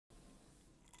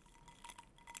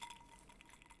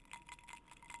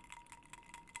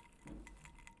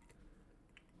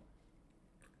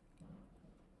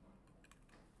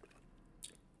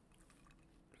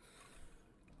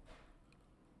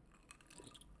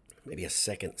Maybe a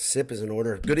second sip is in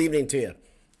order. Good evening to you.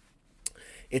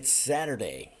 It's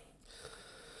Saturday,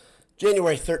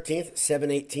 January 13th,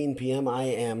 7:18 p.m. I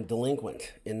am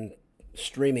delinquent in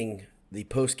streaming the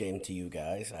post game to you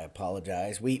guys. I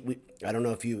apologize. I don't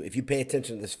know if you pay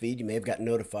attention to this feed, you may have gotten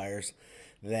notifiers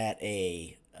that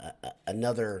a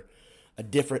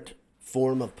different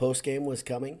form of post game was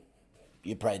coming.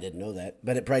 You probably didn't know that,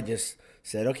 but it probably just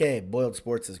said, "Okay, Boiled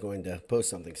Sports is going to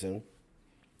post something soon."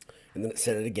 And then it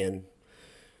said it again.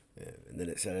 And then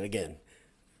it said it again.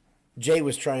 Jay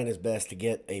was trying his best to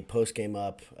get a post game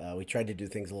up. We tried to do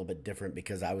things a little bit different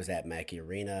because I was at Mackey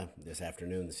Arena this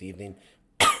evening.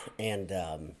 And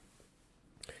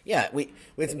we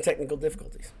had some technical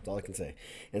difficulties. That's all I can say.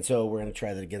 And so we're going to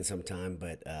try that again sometime,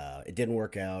 but it didn't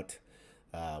work out.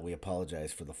 We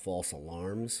apologize for the false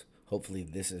alarms. Hopefully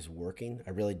this is working. I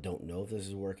really don't know if this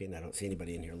is working. I don't see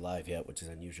anybody in here live yet, which is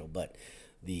unusual, but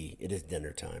it is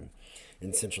dinner time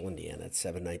in central Indiana. It's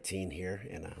 7:19 here,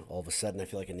 and all of a sudden I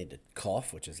feel like I need to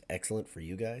cough, which is excellent for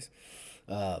you guys.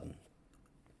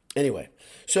 Anyway,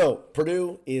 so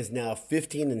Purdue is now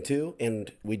 15-2,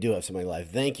 and we do have somebody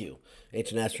live. Thank you,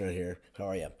 Ancient Astronaut here. How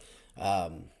are you?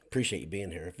 Appreciate you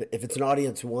being here. If it's an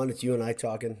audience one, it's you and I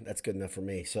talking. That's good enough for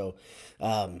me. So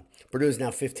Purdue is now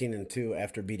 15-2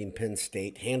 after beating Penn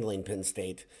State, handling Penn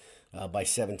State by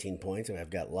 17 points, and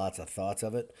I've got lots of thoughts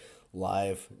of it.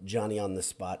 Live, Johnny on the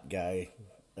spot guy,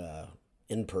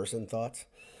 in-person thoughts.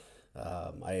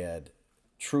 I had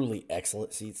truly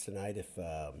excellent seats tonight. If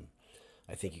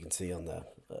I think you can see on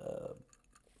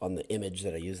the image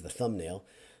that I used, the thumbnail,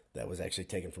 that was actually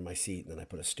taken from my seat, and then I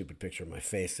put a stupid picture of my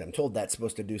face. I'm told that's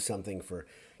supposed to do something for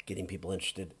getting people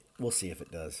interested. We'll see if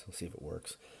it does. We'll see if it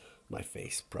works. My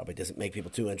face probably doesn't make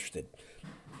people too interested.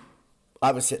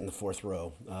 I was sitting in the fourth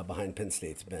row behind Penn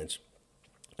State's bench.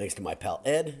 Thanks to my pal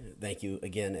Ed. Thank you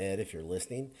again, Ed, if you're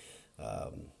listening.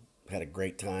 Had a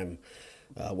great time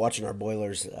watching our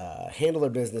Boilers handle their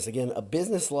business. Again, a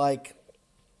business-like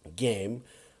game.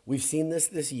 We've seen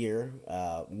this year.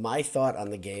 My thought on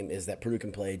the game is that Purdue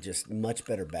can play just much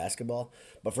better basketball.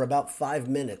 But for about 5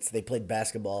 minutes, they played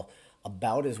basketball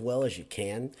about as well as you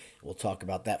can. We'll talk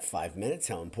about that 5 minutes,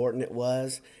 how important it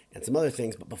was, and some other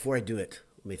things. But before I do it,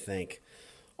 let me thank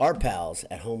our pals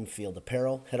at Home Field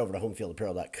Apparel. Head over to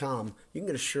homefieldapparel.com. You can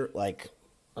get a shirt like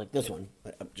this one,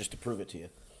 just to prove it to you.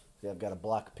 See, I've got a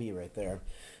block P right there.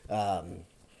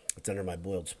 It's under my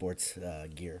Boiled Sports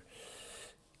gear.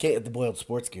 Can't get the Boiled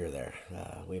Sports gear there.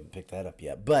 We haven't picked that up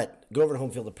yet. But go over to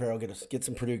Home Field Apparel, get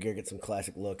some Purdue gear, get some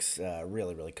classic looks,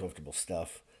 really, really comfortable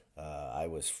stuff. I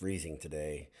was freezing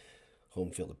today. Home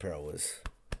Field Apparel was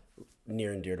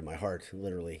near and dear to my heart,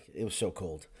 literally. It was so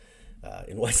cold.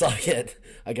 In West Lafayette,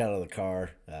 I got out of the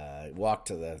car, walked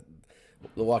to the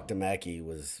walk to Mackey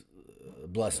was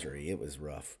blustery. It was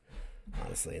rough,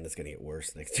 honestly, and it's going to get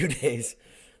worse the next 2 days.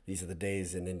 These are the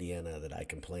days in Indiana that I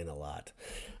complain a lot.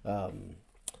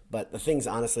 But the things,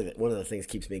 honestly, one of the things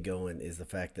keeps me going is the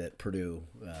fact that Purdue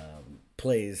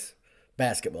plays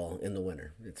basketball in the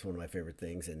winter. It's one of my favorite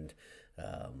things, and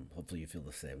hopefully you feel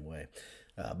the same way.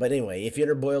 But anyway, if you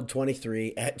enter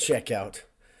Boiled23 at checkout,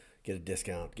 get a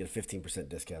discount, get a 15%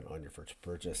 discount on your first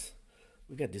purchase.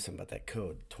 We got to do something about that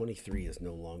code. 23 is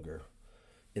no longer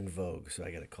in vogue, so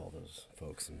I got to call those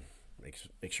folks and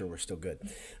make sure we're still good.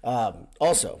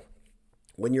 Also,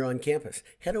 when you're on campus,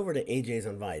 head over to AJ's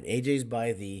on Vine. AJ's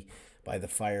by the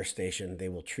fire station. They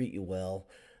will treat you well.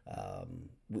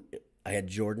 I had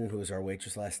Jordan, who was our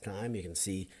waitress last time. You can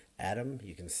see Adam.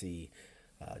 You can see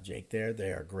Jake there.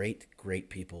 They are great, great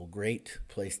people. Great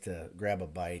place to grab a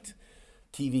bite.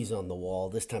 TV's on the wall.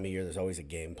 This time of year, there's always a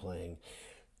game playing.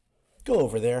 Go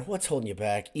over there. What's holding you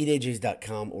back?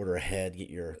 EatAJs.com. Order ahead. Get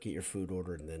your food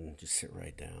ordered, and then just sit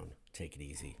right down. Take it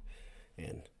easy,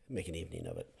 and make an evening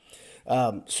of it.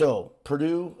 So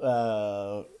Purdue,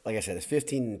 like I said, is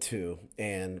 15-2,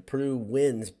 and Purdue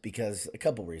wins because a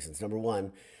couple reasons. Number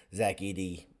one, Zach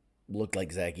Edey looked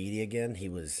like Zach Edey again. He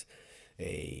was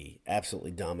a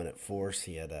absolutely dominant force.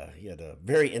 He had a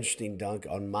very interesting dunk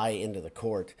on my end of the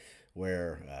court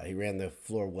where he ran the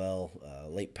floor well,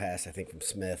 late pass I think from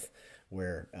Smith,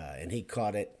 and he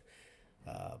caught it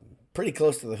pretty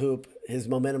close to the hoop. His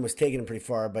momentum was taking him pretty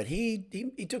far, but he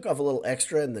took off a little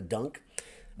extra in the dunk,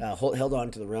 held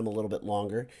on to the rim a little bit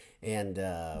longer, and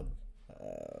that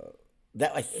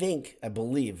I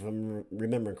believe, if I'm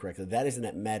remembering correctly, that is in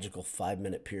that magical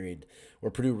 5-minute period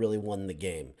where Purdue really won the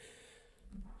game.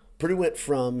 Purdue went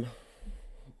from,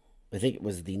 I think it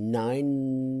was the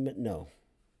 9-minute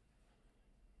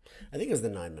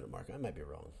mark. I might be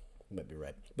wrong. I might be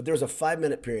right. But there was a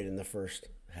 5-minute period in the first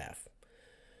half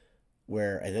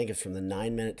where I think it's from the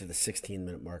 9-minute to the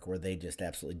 16-minute mark where they just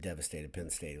absolutely devastated Penn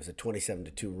State. It was a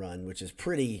 27-2 run, which is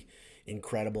pretty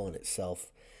incredible in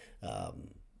itself.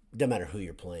 Doesn't matter who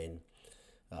you're playing.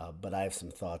 But I have some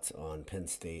thoughts on Penn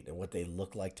State and what they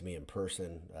look like to me in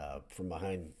person from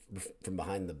behind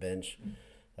the bench.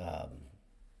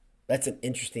 That's an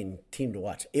interesting team to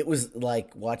watch. It was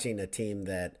like watching a team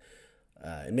that,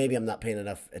 and maybe I'm not paying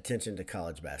enough attention to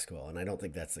college basketball, and I don't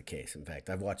think that's the case. In fact,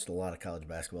 I've watched a lot of college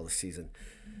basketball this season,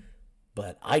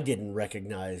 but I didn't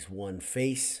recognize one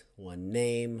face, one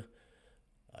name,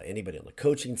 anybody on the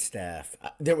coaching staff.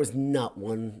 There was not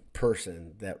one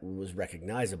person that was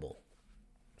recognizable.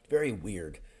 Very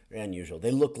weird, very unusual.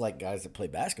 They look like guys that play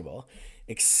basketball,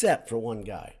 except for one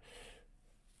guy.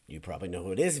 You probably know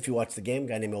who it is if you watch the game, a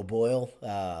guy named O'Boyle.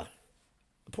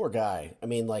 Poor guy. I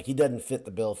mean, like, he doesn't fit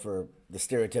the bill for the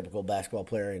stereotypical basketball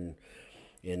player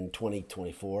in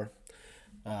 2024.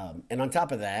 And on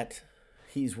top of that,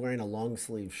 he's wearing a long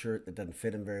sleeve shirt that doesn't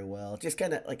fit him very well. Just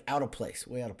kind of like out of place,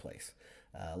 way out of place.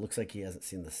 Looks like he hasn't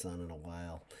seen the sun in a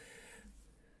while.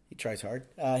 He tries hard.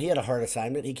 He had a hard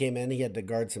assignment. He came in. He had to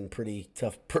guard some pretty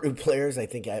tough Purdue players. I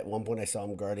think at one point I saw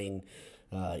him guarding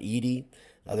Edey.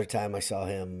 Other time I saw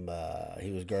him,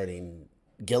 he was guarding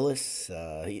Gillis.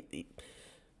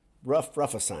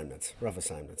 Rough assignments.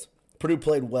 Purdue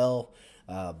played well,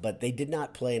 but they did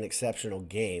not play an exceptional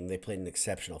game. They played an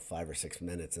exceptional 5 or 6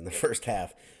 minutes in the first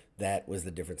half. That was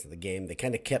the difference of the game. They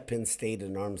kind of kept Penn State at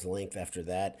an arm's length after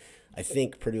that. I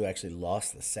think Purdue actually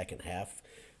lost the second half,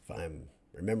 if I'm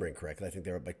remembering correctly. I think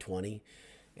they were up by 20,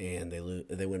 and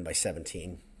they win by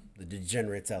 17. The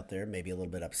degenerates out there may be a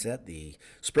little bit upset. The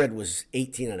spread was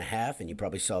 18.5, and you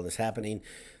probably saw this happening.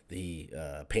 The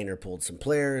painter pulled some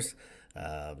players.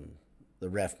 The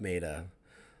ref made a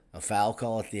foul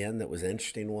call at the end that was an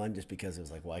interesting one, just because it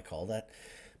was like, why call that?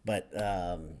 But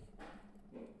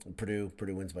Purdue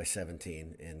wins by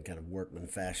 17 in kind of workman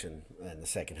fashion in the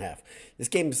second half. This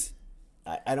game's,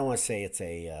 I don't want to say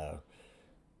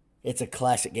it's a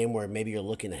classic game where maybe you're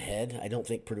looking ahead. I don't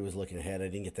think Purdue was looking ahead. I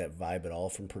didn't get that vibe at all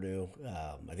from Purdue.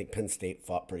 I think Penn State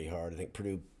fought pretty hard. I think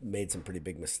Purdue made some pretty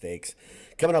big mistakes.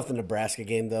 Coming off the Nebraska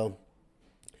game, though,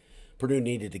 Purdue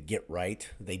needed to get right.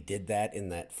 They did that in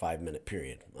that 5-minute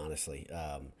period, honestly.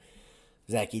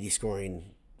 Zach Edey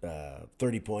scoring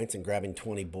 30 points and grabbing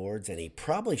 20 boards, and he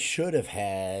probably should have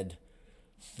had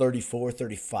 34,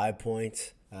 35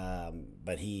 points.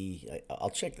 But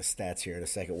I'll check the stats here in a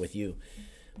second with you.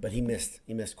 But he missed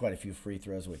quite a few free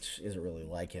throws, which isn't really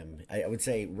like him. I would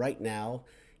say right now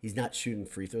he's not shooting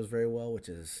free throws very well, which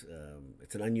is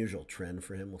it's an unusual trend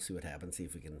for him. We'll see what happens, see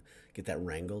if we can get that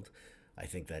wrangled. I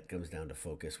think that comes down to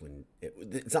focus.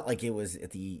 It's not like it was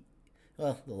at the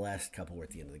last couple were at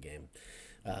the end of the game.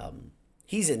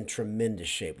 He's in tremendous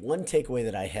shape. One takeaway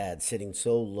that I had sitting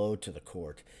so low to the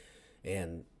court,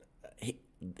 and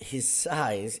his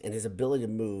size and his ability to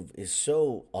move is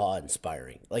so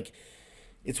awe-inspiring. Like,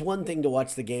 it's one thing to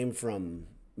watch the game from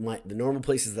the normal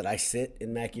places that I sit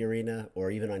in Mackey Arena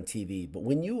or even on TV, but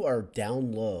when you are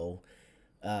down low,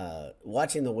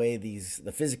 watching the way the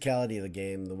physicality of the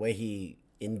game, the way he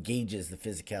engages the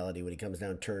physicality when he comes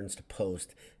down, turns to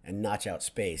post and notch out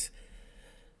space,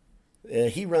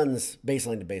 he runs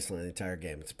baseline to baseline the entire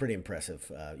game. It's pretty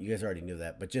impressive. You guys already knew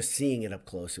that, but just seeing it up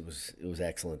close, it was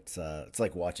excellent. It's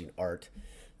like watching art.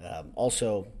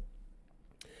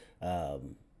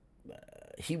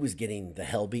 He was getting the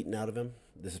hell beaten out of him.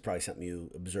 This is probably something you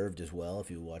observed as well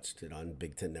if you watched it on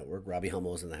Big Ten Network. Robbie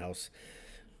Hummel was in the house.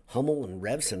 Hummel and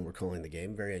Revson were calling the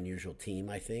game. Very unusual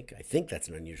team, I think. I think that's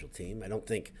an unusual team. I don't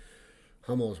think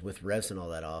Hummel's with Revson all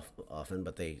that often,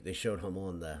 but they showed Hummel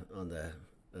on the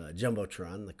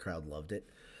Jumbotron. The crowd loved it.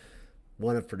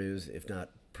 One of Purdue's, if not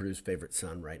Purdue's favorite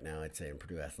son right now, I'd say, in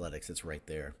Purdue athletics. It's right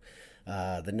there.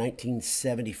 The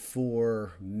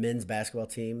 1974 men's basketball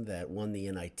team that won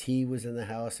the NIT was in the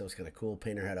house. That was kind of cool.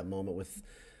 Painter had a moment with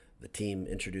the team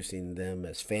introducing them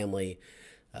as family.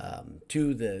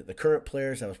 To the current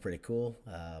players, that was pretty cool.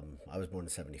 I was born in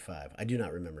 75. I do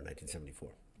not remember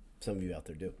 1974. Some of you out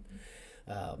there do.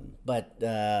 But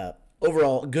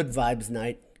overall, good vibes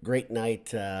night. Great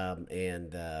night.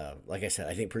 And like I said,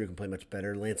 I think Purdue can play much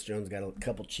better. Lance Jones got a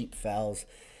couple cheap fouls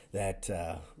that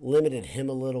limited him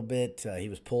a little bit. He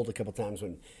was pulled a couple times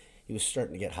when he was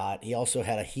starting to get hot. He also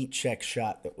had a heat check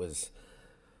shot that was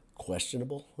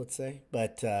questionable, let's say.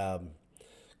 But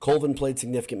Colvin played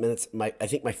significant minutes. I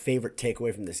think my favorite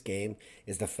takeaway from this game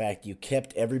is the fact you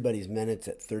kept everybody's minutes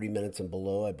at 30 minutes and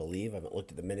below, I believe. I haven't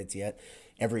looked at the minutes yet.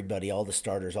 Everybody, all the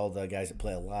starters, all the guys that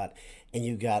play a lot. And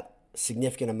you got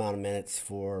significant amount of minutes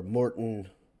for Morton,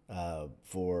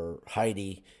 for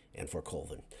Heidi, and for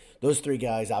Colvin. Those three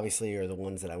guys obviously are the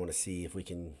ones that I want to see if we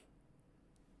can,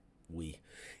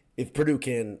 if Purdue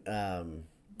can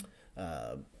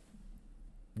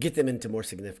get them into more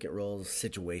significant roles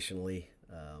situationally.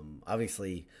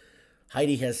 Obviously,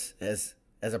 Heidi has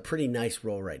a pretty nice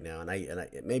role right now, and I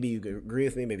maybe you agree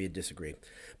with me, maybe you disagree,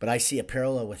 but I see a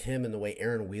parallel with him in the way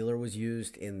Aaron Wheeler was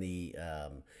used in the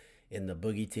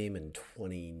Boogie team in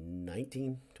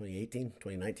 2019, 2018,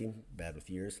 2019. Bad with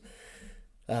years.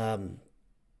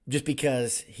 Just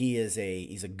because he's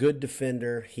a good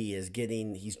defender, he's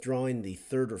drawing the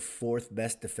third or fourth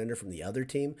best defender from the other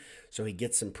team, so he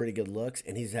gets some pretty good looks,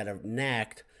 and he's had a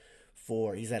knack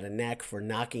for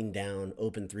knocking down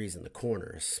open threes in the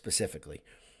corners specifically.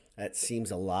 That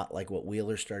seems a lot like what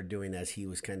Wheeler started doing as he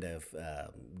was kind of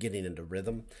getting into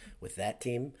rhythm with that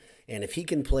team. And if he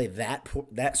can play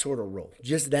that sort of role,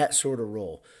 just that sort of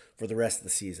role for the rest of the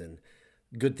season,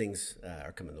 good things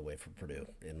are coming the way for Purdue,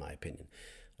 in my opinion.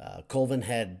 Colvin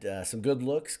had some good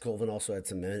looks. Colvin also had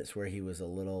some minutes where he was a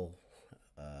little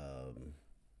out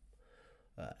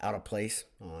of place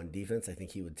on defense. I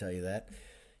think he would tell you that.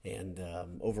 And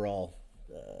overall,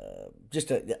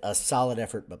 just a solid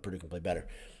effort, but Purdue can play better.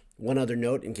 One other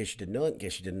note, in case you didn't know it, in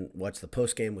case you didn't watch the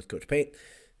post game with Coach Paint,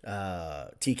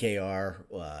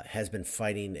 TKR has been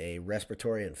fighting a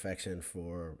respiratory infection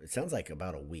for, it sounds like,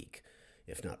 about a week,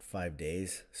 if not 5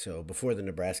 days. So before the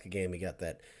Nebraska game, he got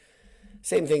that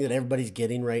same thing that everybody's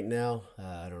getting right now.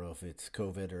 I don't know if it's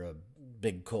COVID or a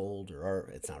big cold,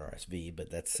 or it's not RSV, but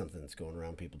that's something that's going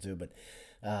around people too. But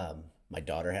my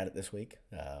daughter had it this week,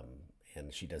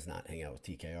 and she does not hang out with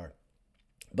TKR.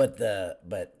 But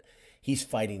he's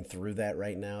fighting through that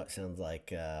right now. It sounds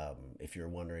like, if you're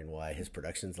wondering why his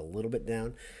production's a little bit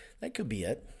down, that could be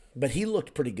it. But he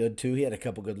looked pretty good too. He had a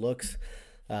couple good looks.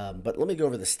 But let me go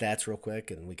over the stats real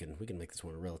quick, and we can make this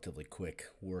one a relatively quick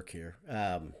work here.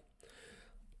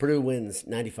 Purdue wins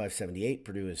 95-78.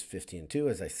 Purdue is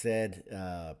 15-2, as I said.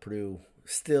 Purdue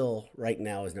still right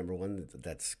now is number one.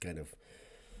 That's kind of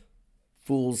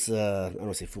fool's. I don't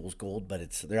want to say fool's gold,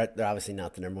 but they're obviously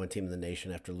not the number one team in the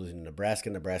nation after losing to Nebraska.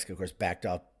 Nebraska, of course, backed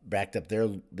up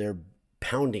their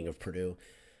pounding of Purdue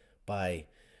by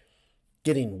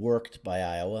getting worked by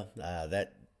Iowa.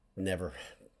 That never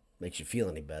makes you feel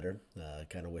any better. I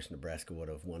kind of wish Nebraska would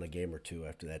have won a game or two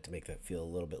after that to make that feel a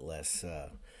little bit less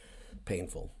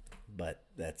painful, but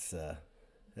that's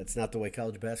not the way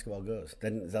college basketball goes.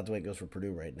 That's not the way it goes for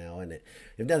Purdue right now, and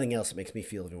if nothing else, it makes me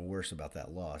feel even worse about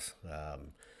that loss.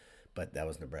 But that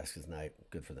was Nebraska's night.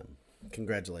 Good for them.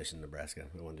 Congratulations, Nebraska.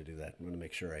 I wanted to do that. I want to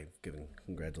make sure I've given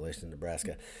congratulations to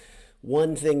Nebraska.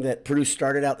 One thing that Purdue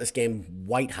started out this game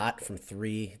white hot from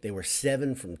three. They were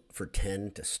 7 for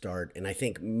 10 to start, and I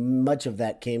think much of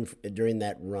that came during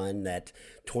that run, that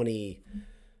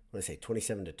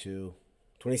 27-2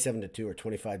 or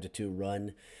 25-2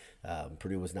 run.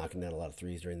 Purdue was knocking down a lot of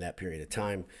threes during that period of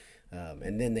time.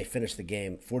 And then they finished the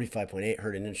game 45.8.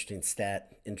 Heard an interesting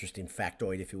stat, interesting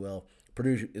factoid, if you will.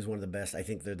 Purdue is one of the best. I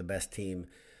think they're the best team,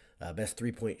 best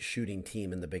three-point shooting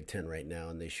team in the Big Ten right now,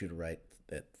 and they shoot right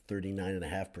at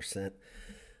 39.5%.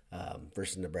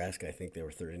 Versus Nebraska, I think they were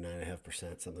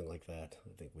 39.5%, something like that. I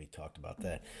think we talked about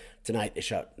that. Tonight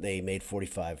they made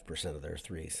 45% of their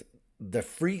threes. The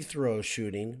free throw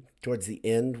shooting towards the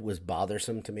end was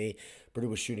bothersome to me. Purdue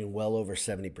was shooting well over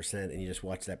 70%, and you just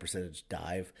watch that percentage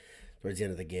dive towards the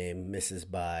end of the game. Misses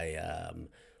by,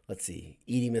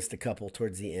 Edie missed a couple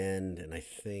towards the end, and I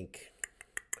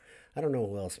don't know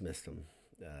who else missed them.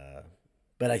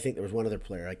 But I think there was one other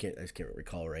player. I just can't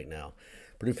recall right now.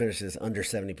 Purdue finishes under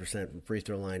 70% from free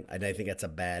throw line. I think that's a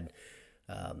bad.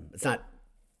 That's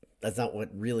not what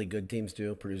really good teams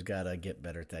do. Purdue's got to get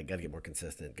better at that. Got to get more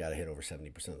consistent. Got to hit over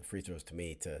 70% of the free throws to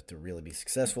me to really be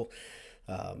successful.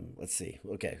 Let's see.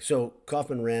 Okay, so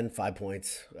Kaufman-Renn 5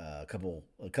 points, a couple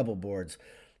boards.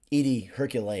 Edie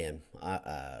Herculean.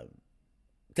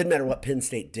 Didn't matter what Penn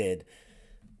State did,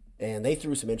 and they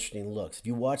threw some interesting looks. If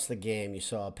you watch the game, you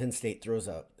saw Penn State throws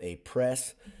a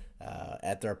press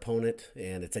at their opponent,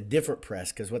 and it's a different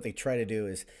press because what they try to do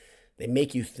is they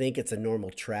make you think it's a normal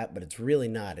trap, but it's really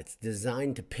not. It's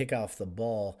designed to pick off the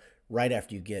ball right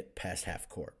after you get past half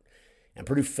court. And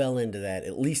Purdue fell into that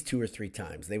at least 2 or 3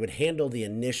 times. They would handle the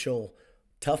initial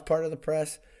tough part of the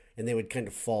press, and they would kind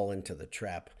of fall into the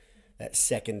trap. That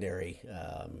secondary,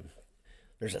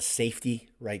 there's a safety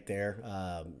right there,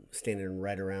 standing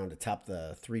right around atop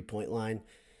the three-point line,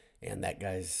 and that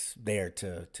guy's there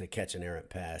to catch an errant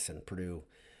pass, and Purdue,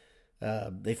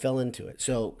 they fell into it.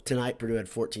 So tonight, Purdue had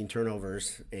 14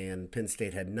 turnovers, and Penn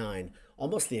State had 9.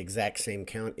 Almost the exact same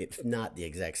count, if not the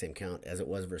exact same count, as it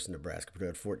was versus Nebraska. Purdue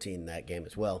had 14 in that game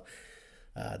as well.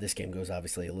 This game goes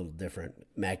obviously a little different.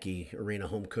 Mackey Arena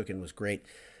home cooking was great.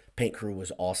 Paint crew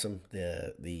was awesome.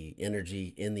 The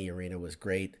energy in the arena was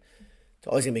great. It's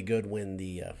always gonna be good when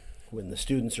the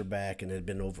students are back, and it had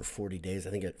been over 40 days. I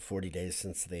think 40 days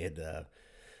since they had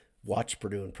watched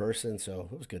Purdue in person, so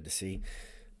it was good to see.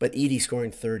 But Edey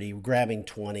scoring 30, grabbing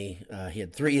 20. He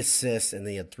had 3 assists and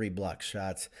he had 3 blocked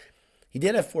shots. He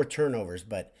did have 4 turnovers,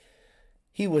 but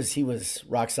he was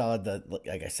rock solid.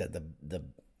 Like I said, the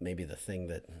maybe the thing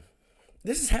that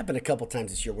this has happened a couple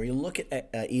times this year where you look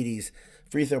at Edey's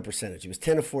free throw percentage. He was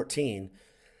 10 of 14,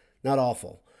 not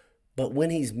awful. But when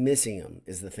he's missing them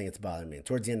is the thing that's bothering me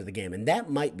towards the end of the game. And that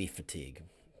might be fatigue.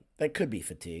 That could be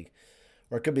fatigue.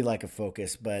 Or it could be lack of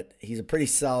focus. But he's a pretty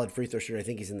solid free throw shooter. I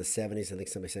think he's in the 70s. I think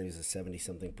somebody said he's a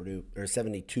 70-something Purdue, or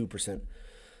 72%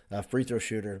 free throw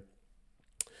shooter.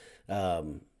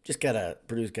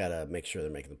 Purdue's gotta make sure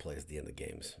they're making the plays at the end of the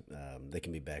games. They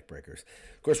can be backbreakers.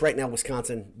 Of course, right now,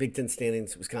 Wisconsin, Big Ten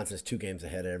standings, Wisconsin is 2 games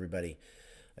ahead of everybody.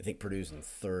 I think Purdue's in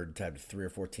third, tied with 3 or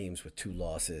 4 teams with 2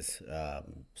 losses.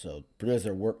 So Purdue has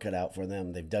their work cut out for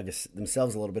them. They've dug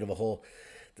themselves a little bit of a hole.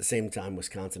 At the same time,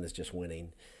 Wisconsin is just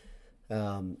winning.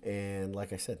 And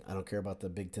like I said, I don't care about the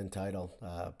Big Ten title.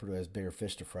 Purdue has bigger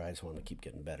fish to fry. I just want to keep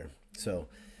getting better. So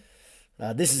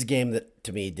this is a game that,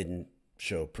 to me, didn't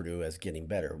show Purdue as getting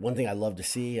better. One thing I love to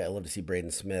see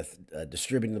Braden Smith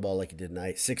distributing the ball like he did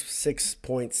tonight. 6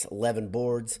 points, 11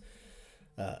 boards.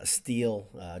 A steal,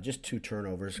 just 2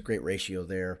 turnovers, great ratio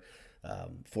there.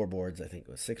 4 boards, I think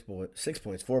it was 6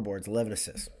 points, 4 boards, 11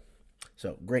 assists.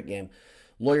 So great game.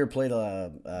 Lawyer played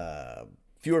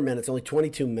fewer minutes, only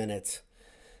 22 minutes.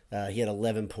 He had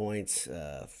 11 points,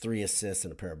 3 assists,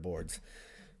 and a pair of boards.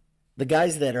 The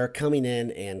guys that are coming in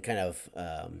and kind of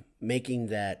making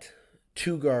that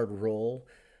 2-guard role,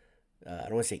 I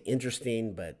don't want to say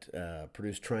interesting, but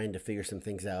Purdue's trying to figure some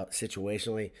things out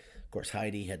situationally. Of course,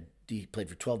 he played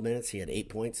for 12 minutes. He had 8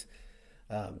 points,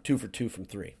 2 for 2 from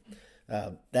 3.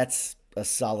 That's a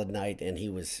solid night, and he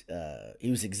was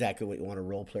exactly what you want a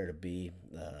role player to be.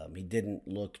 He didn't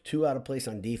look too out of place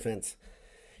on defense.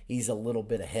 He's a little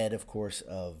bit ahead, of course,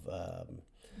 of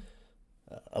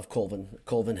Colvin.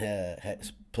 Colvin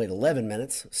has played 11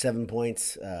 minutes, 7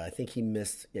 points. I think he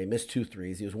missed 2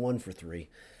 threes. He was 1 for 3.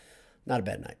 Not a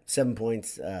bad night. 7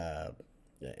 points, an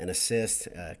assist,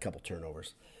 a couple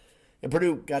turnovers. And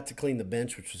Purdue got to clean the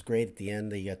bench, which was great at the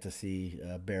end. They got to see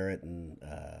Barrett and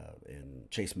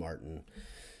Chase Martin.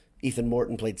 Ethan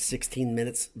Morton played 16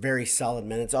 minutes, very solid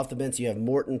minutes. Off the bench, you have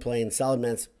Morton playing solid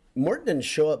minutes. Morton didn't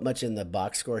show up much in the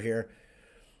box score here,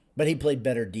 but he played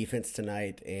better defense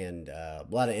tonight and a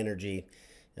lot of energy.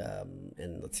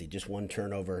 And let's see, just 1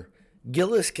 turnover.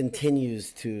 Gillis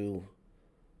continues to...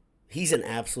 He's an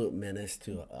absolute menace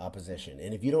to opposition,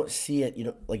 and if you don't see it,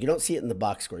 you don't see it in the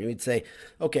box score. You would say,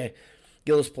 okay,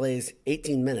 Gillis plays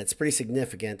 18 minutes, pretty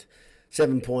significant,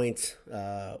 7 points,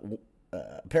 a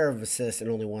pair of assists,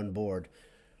 and only 1 board.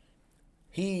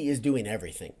 He is doing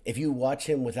everything. If you watch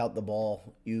him without the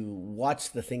ball, you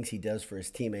watch the things he does for his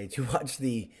teammates. You watch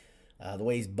the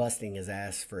way he's busting his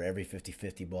ass for every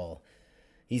 50-50 ball.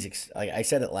 I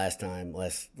said it last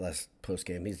post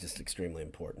game. He's just extremely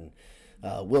important.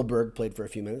 Will Berg played for a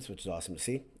few minutes, which is awesome to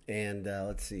see. And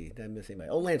let's see, did I miss anybody?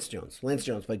 Oh, Lance Jones. Lance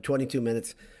Jones played 22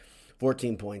 minutes,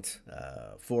 14 points,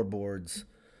 4 boards,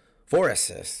 4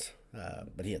 assists,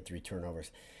 but he had 3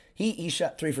 turnovers. He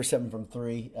shot 3 for 7 from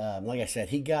 3. Like I said,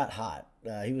 he got hot.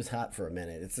 He was hot for a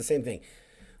minute. It's the same thing.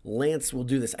 Lance will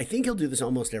do this. I think he'll do this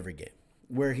almost every game,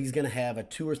 where he's going to have a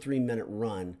 2 or 3 minute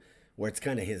run where it's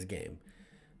kind of his game.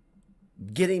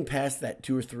 Getting past that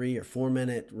 2 or 3 or 4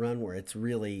 minute run where it's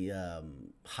really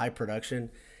high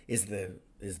production is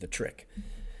the trick.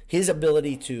 His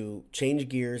ability to change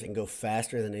gears and go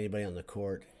faster than anybody on the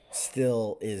court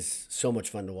still is so much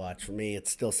fun to watch. For me, it's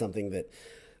still something that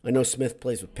I know Smith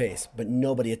plays with pace, but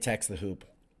nobody attacks the hoop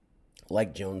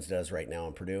like Jones does right now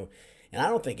in Purdue. And I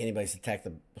don't think anybody's attacked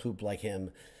the hoop like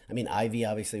him. I mean, Ivy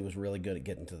obviously was really good at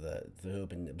getting to the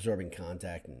hoop and absorbing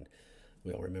contact, and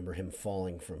we all remember him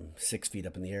falling from 6 feet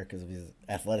up in the air because of his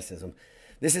athleticism.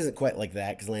 This isn't quite like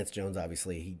that because Lance Jones,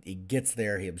 obviously, he gets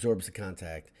there, he absorbs the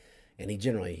contact, and he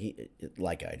generally,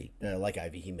 like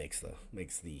Ivy, he makes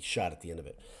the shot at the end of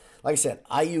it. Like I said,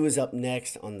 IU is up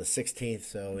next on the 16th,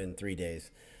 so in 3 days.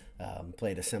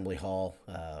 Played Assembly Hall.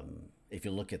 If you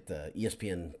look at the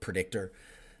ESPN predictor,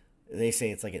 they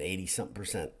say it's like an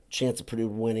 80-something% chance of Purdue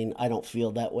winning. I don't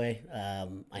feel that way.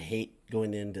 I hate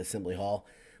going into Assembly Hall.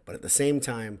 But at the same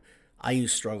time, IU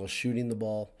struggles shooting the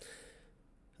ball.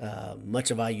 Much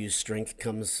of IU's strength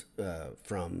comes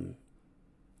from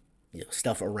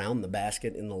stuff around the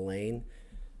basket in the lane.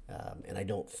 And I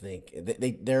don't think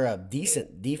they're a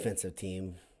decent defensive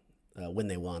team when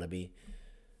they want to be.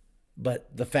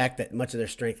 But the fact that much of their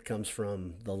strength comes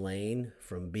from the lane,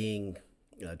 from being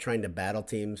trying to battle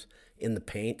teams in the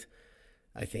paint,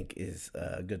 I think is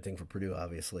a good thing for Purdue,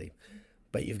 obviously.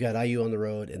 But you've got IU on the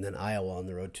road and then Iowa on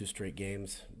the road, 2 straight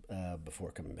games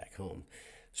before coming back home.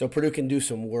 So Purdue can do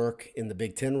some work in the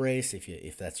Big Ten race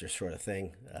if that's your sort of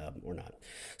thing or not.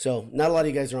 So not a lot of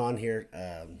you guys are on here.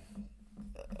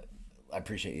 I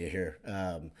appreciate you here.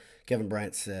 Kevin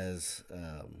Bryant says,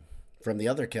 from the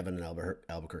other Kevin in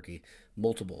Albuquerque,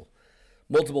 multiple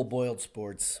Boiled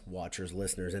Sports watchers,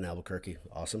 listeners in Albuquerque.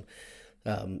 Awesome.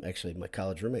 Actually, my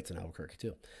college roommate's in Albuquerque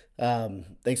too.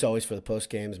 Thanks always for the post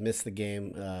games. Missed the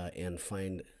game and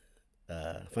find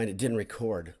it didn't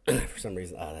record for some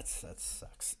reason. That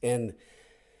sucks. And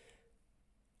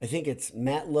I think it's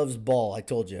Matt Loves Ball. I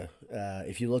told you.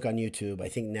 If you look on YouTube, I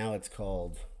think now it's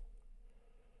called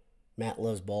Matt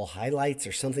Loves Ball highlights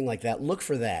or something like that. Look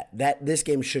for that. This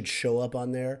game should show up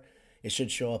on there. It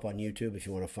should show up on YouTube if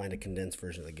you want to find a condensed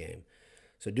version of the game.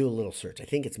 So do a little search. I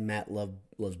think it's Matt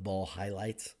Loves Ball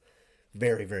highlights.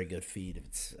 Very, very good feed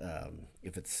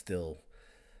if it's still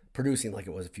producing like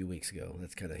it was a few weeks ago.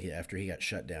 That's kind of after he got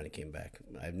shut down, he came back.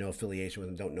 I have no affiliation with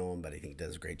him, don't know him, but I think he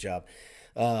does a great job.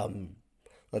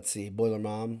 Let's see, Boiler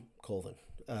Mom, Colvin.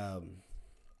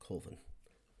 Colvin.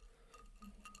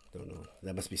 Don't know.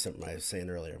 That must be something I was saying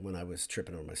earlier when I was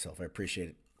tripping over myself. I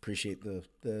appreciate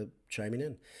the chiming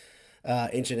in.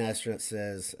 Ancient Astronaut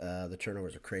says the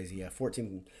turnovers are crazy. Yeah,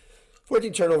 14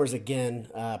 turnovers again.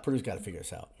 Purdue's got to figure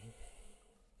this out.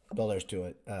 All there's to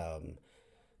it.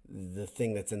 The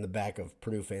thing that's in the back of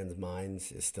Purdue fans'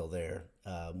 minds is still there.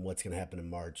 What's going to happen in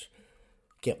March?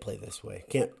 Can't play this way.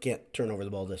 Can't turn over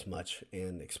the ball this much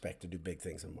and expect to do big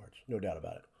things in March. No doubt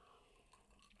about it.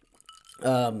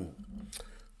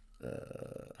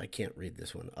 I can't read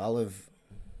this one. Olive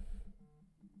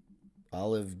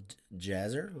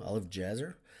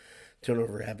Jazzer.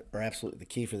 Turnover are absolutely the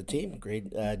key for the team.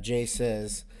 Great. Jay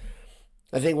says,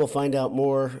 I think we'll find out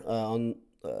more on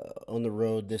the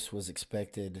road. This was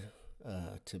expected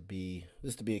to be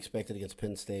expected against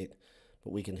Penn State,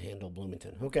 but we can handle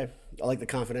Bloomington. Okay, I like the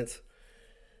confidence.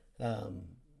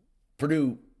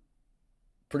 Purdue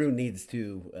needs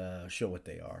to show what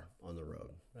they are on the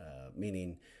road,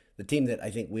 meaning the team that I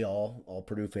think we all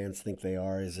Purdue fans think they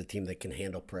are is a team that can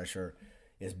handle pressure,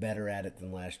 is better at it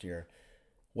than last year.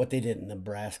 What they did in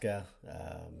Nebraska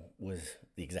was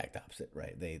the exact opposite,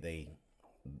 right? The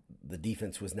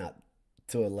defense was not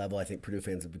to a level I think Purdue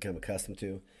fans have become accustomed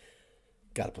to.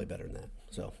 Got to play better than that.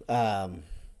 So,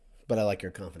 but I like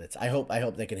your confidence. I hope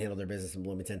they can handle their business in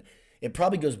Bloomington. It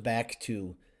probably goes back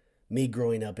to me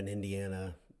growing up in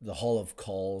Indiana, the Hall of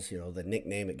Calls, the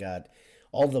nickname it got.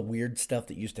 All the weird stuff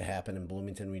that used to happen in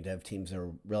Bloomington, we'd have teams that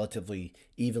are relatively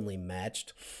evenly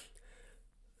matched.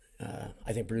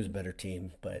 I think Purdue's a better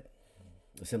team, but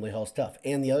Assembly Hall's tough.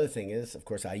 And the other thing is, of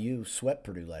course, IU swept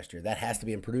Purdue last year. That has to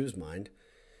be in Purdue's mind.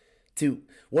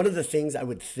 One of the things I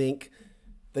would think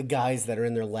the guys that are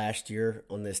in their last year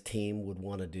on this team would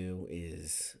want to do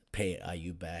is pay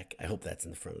IU back. I hope that's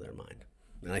in the front of their mind.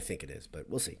 And I think it is, but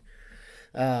we'll see.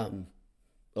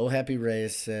 Oh Happy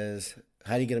Reyes says,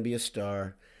 Heidi going to be a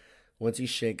star once he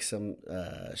shakes some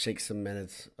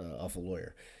minutes off a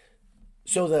lawyer.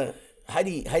 So the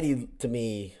Heidi to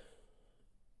me,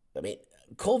 I mean,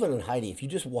 Colvin and Heidi, if you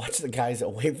just watch the guys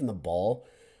away from the ball,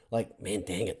 like, man,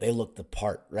 dang it, they look the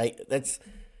part, right?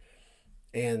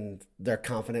 And they're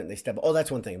confident and they step up. Oh,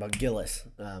 that's one thing about Gillis.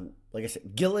 Like I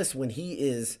said, Gillis, when he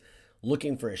is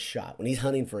looking for a shot, when he's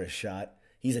hunting for a shot,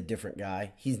 he's a different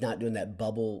guy. He's not doing that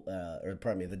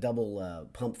the double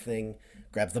pump thing,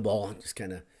 grabs the ball, just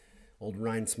kind of old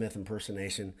Ryan Smith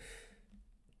impersonation.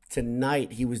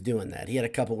 Tonight, he was doing that. He had a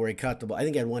couple where he caught the ball. I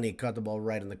think he had one, he caught the ball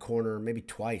right in the corner, maybe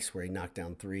twice where he knocked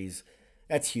down threes.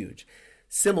 That's huge.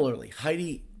 Similarly,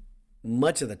 Heidi,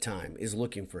 much of the time, is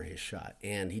looking for his shot,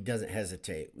 and he doesn't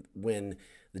hesitate. When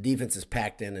the defense is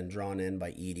packed in and drawn in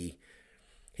by Edey,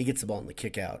 he gets the ball in the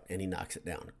kick out, and he knocks it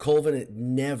down. Colvin, it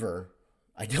never...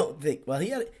 I don't think. Well, he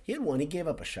had one. He gave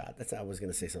up a shot. I was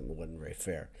going to say something that wasn't very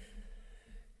fair.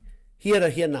 He had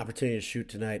an opportunity to shoot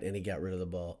tonight, and he got rid of the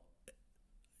ball.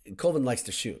 Colvin likes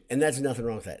to shoot, and that's nothing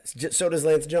wrong with that. So does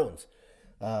Lance Jones.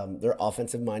 They're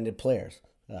offensive-minded players.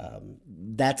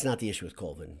 That's not the issue with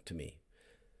Colvin to me.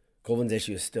 Colvin's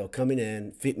issue is still coming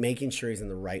in, making sure he's in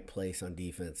the right place on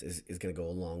defense is going to go a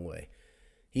long way.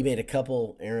 He made a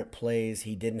couple errant plays.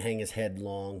 He didn't hang his head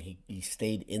long. He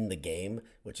stayed in the game,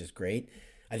 which is great.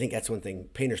 I think that's one thing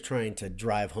Painter's trying to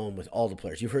drive home with all the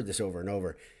players. You've heard this over and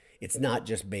over. It's not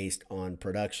just based on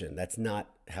production. That's not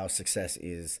how success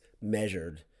is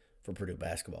measured for Purdue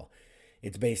basketball.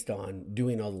 It's based on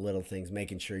doing all the little things,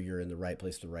 making sure you're in the right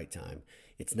place at the right time.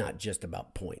 It's not just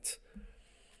about points.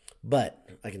 But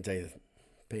I can tell you,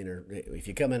 Painter, if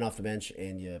you come in off the bench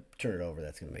and you turn it over,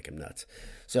 that's going to make him nuts.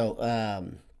 So,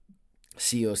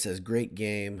 CEO says, great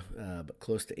game, but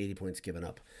close to 80 points given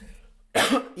up.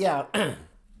 Yeah.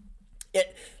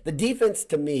 The defense,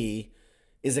 to me,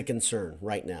 is a concern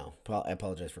right now. I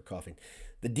apologize for coughing.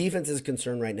 The defense is a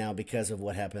concern right now because of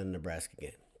what happened in the Nebraska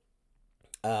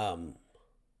game.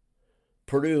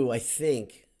 Purdue, I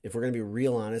think, if we're going to be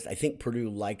real honest, I think Purdue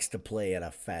likes to play at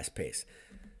a fast pace.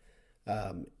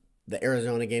 The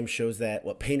Arizona game shows that.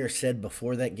 What Painter said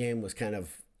before that game was kind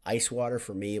of ice water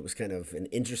for me. It was kind of an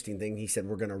interesting thing. He said,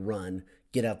 we're going to run,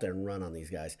 get out there and run on these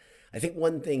guys. I think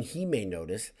one thing he may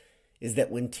notice is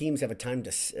that when teams have time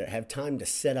to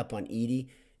set up on Edey,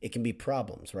 it can be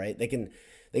problems, right? They can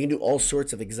do all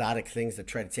sorts of exotic things to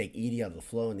try to take Edey out of the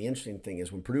flow. And the interesting thing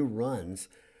is when Purdue runs,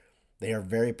 they are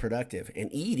very productive.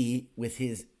 And Edey, with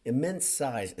his immense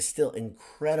size, is still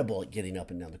incredible at getting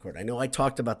up and down the court. I know I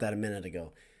talked about that a minute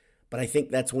ago, but I think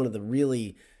that's one of the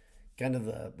really kind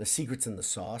of the secrets in the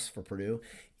sauce for Purdue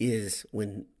is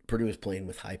when Purdue is playing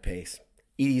with high pace.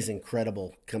 Edey's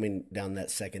incredible coming down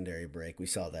that secondary break. We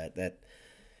saw that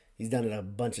he's done it a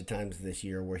bunch of times this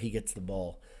year where he gets the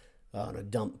ball on a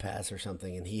dump pass or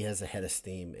something and he has a head of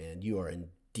steam and you are in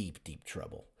deep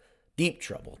trouble. Deep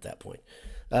trouble at that point.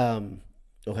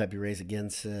 Oh, Happy Rays again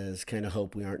says, kind of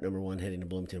hope we aren't number one heading to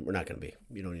Bloomington. We're not going to be.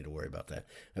 You don't need to worry about that.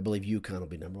 I believe UConn will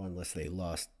be number one unless they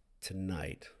lost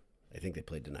tonight. I think they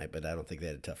played tonight, but I don't think they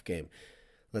had a tough game.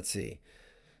 Let's see.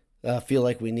 Feel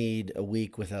like we need a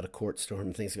week without a court storm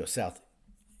and things go south.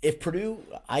 If Purdue,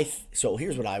 so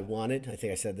here's what I wanted. I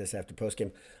think I said this after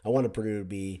postgame. I wanted Purdue to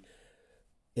be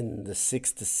in the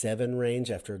 6 to 7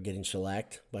 range after getting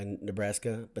shellacked by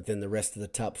Nebraska, but then the rest of the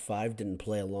top 5 didn't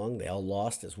play along. They all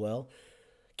lost as well.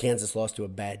 Kansas lost to a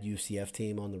bad UCF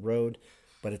team on the road,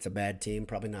 but it's a bad team,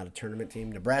 probably not a tournament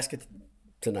team. Nebraska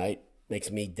tonight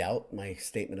makes me doubt my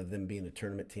statement of them being a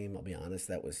tournament team. I'll be honest,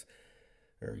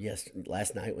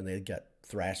 last night when they got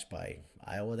thrashed by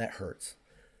Iowa, that hurts.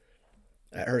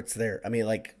 That hurts there. I mean,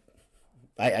 like,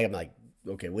 I'm like,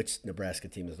 okay, which Nebraska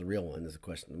team is the real one is a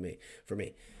question for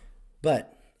me.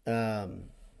 But I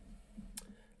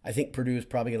think Purdue is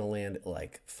probably going to land at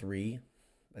like 3.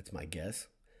 That's my guess.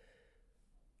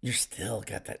 You're still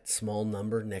got that small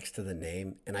number next to the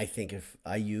name. And I think if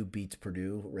IU beats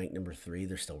Purdue, ranked number 3,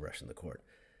 they're still rushing the court.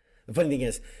 The funny thing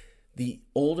is, the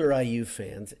older IU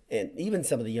fans, and even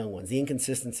some of the young ones, the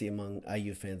inconsistency among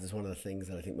IU fans is one of the things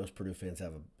that I think most Purdue fans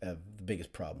have the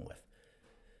biggest problem with.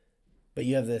 But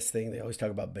you have this thing, they always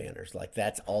talk about banners. Like,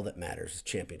 that's all that matters is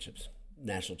championships,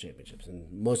 national championships.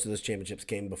 And most of those championships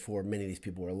came before many of these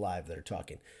people were alive that are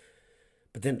talking.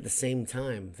 But then at the same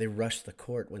time, they rushed the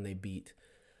court when they beat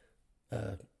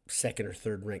a second or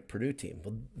third ranked Purdue team.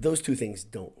 Well, those two things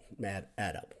don't add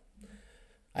up.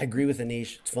 I agree with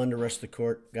Anish. It's fun to rush the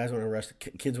court. Kids want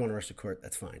to rush the court.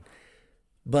 That's fine.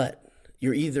 But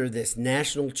you're either this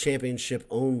national championship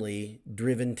only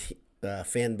driven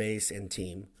fan base and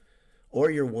team, or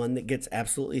you're one that gets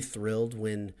absolutely thrilled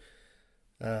when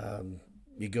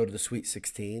you go to the Sweet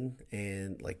 16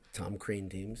 and like Tom Crean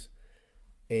teams,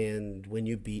 and when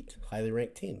you beat highly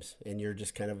ranked teams, and you're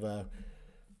just kind of a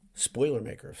spoiler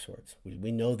maker of sorts.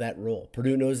 We know that role.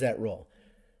 Purdue knows that role.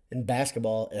 In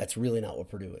basketball, that's really not what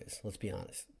Purdue is. Let's be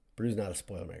honest. Purdue's not a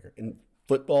spoiler maker. In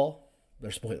football,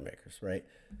 they're spoiler makers, right?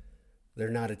 They're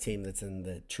not a team that's in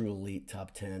the true elite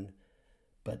top 10,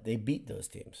 but they beat those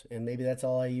teams. And maybe that's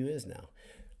all IU is now.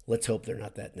 Let's hope they're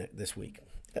not that this week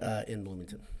in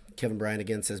Bloomington. Kevin Bryan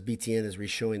again says BTN is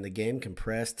re-showing the game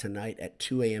compressed tonight at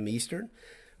 2 a.m. Eastern.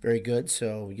 Very good.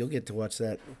 So you'll get to watch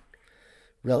that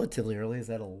relatively early. Is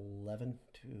that 11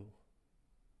 to?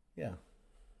 Yeah.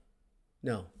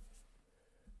 No.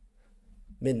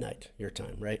 Midnight, your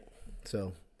time, right?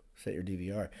 So set your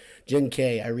DVR. Jen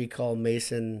K, I recall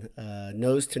Mason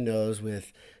nose to nose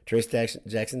with Trace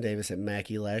Jackson Davis at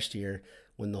Mackey last year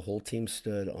when the whole team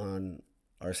stood on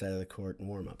our side of the court in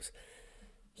warm-ups.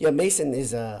 Yeah, Mason is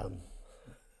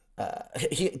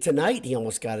tonight he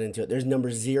almost got into it. There's number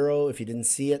 0, if you didn't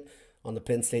see it, on the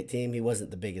Penn State team. He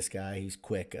wasn't the biggest guy. He's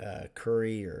quick.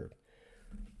 Curry or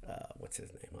what's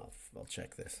his name? I'll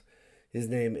check this. His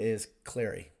name is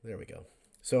Clary. There we go.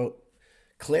 So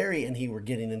Clary and he were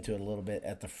getting into it a little bit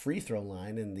at the free throw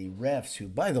line, and the refs, who,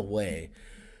 by the way,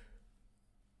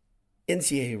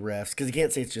 NCAA refs, because you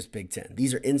can't say it's just Big Ten.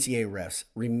 These are NCAA refs,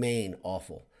 remain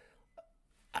awful.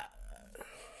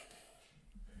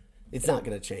 It's not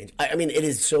going to change. I mean, it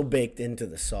is so baked into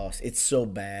the sauce. It's so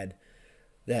bad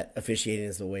that officiating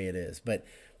is the way it is. But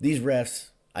these refs,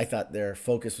 I thought their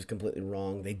focus was completely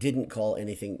wrong. They didn't call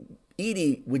anything.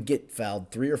 Edey would get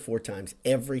fouled 3 or 4 times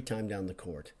every time down the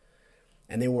court,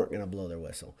 and they weren't going to blow their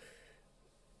whistle.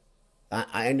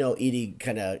 I know Edey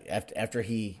kind of, after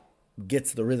he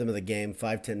gets the rhythm of the game,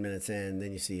 5-10 minutes in,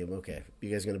 then you see him, okay, you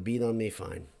guys going to beat on me?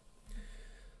 Fine.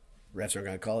 Refs aren't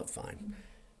going to call it? Fine.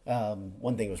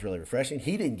 One thing was really refreshing.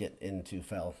 He didn't get into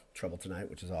foul trouble tonight,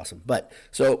 which is awesome. But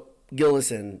so Gillis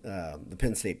and the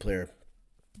Penn State player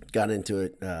got into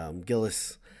it.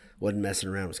 Gillis wasn't messing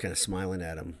around, was kind of smiling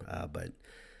at him. But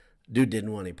dude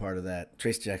didn't want any part of that.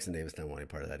 Trace Jackson Davis didn't want any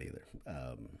part of that either.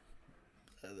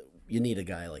 You need a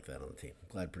guy like that on the team.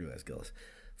 Glad Purdue has Gillis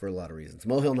for a lot of reasons.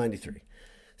 Mohill 93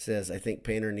 says, I think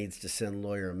Painter needs to send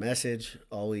Lawyer a message.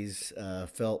 Always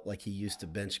felt like he used to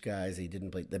bench guys that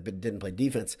didn't play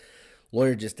defense.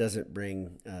 Lawyer just doesn't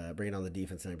bring it on the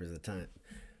defense 90% of the time.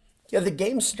 Yeah, the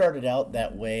game started out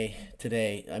that way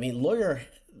today. I mean, Lawyer,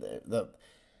 the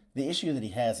issue that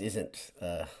he has isn't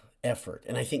effort,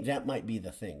 and I think that might be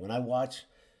the thing. When I watch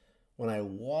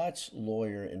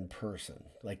Lawyer in person,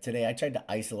 like today, I tried to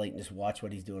isolate and just watch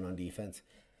what he's doing on defense.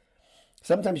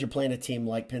 Sometimes you're playing a team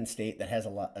like Penn State that has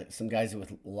some guys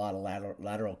with a lot of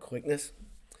lateral quickness.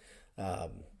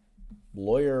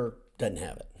 Lawyer doesn't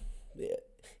have it,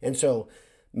 and so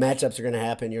matchups are going to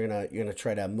happen. You're gonna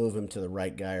try to move him to the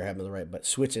right guy or have him to the right, but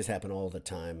switches happen all the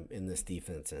time in this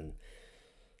defense, and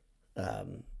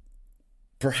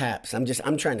perhaps I'm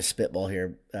trying to spitball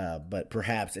here, but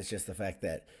perhaps it's just the fact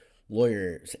that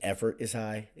Lawyer's effort is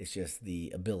high. It's just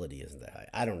the ability isn't that high.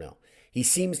 I don't know. He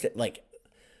seems to like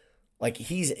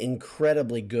he's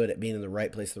incredibly good at being in the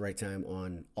right place at the right time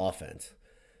on offense,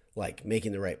 like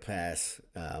making the right pass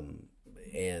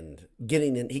and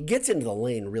getting in. He gets into the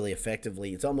lane really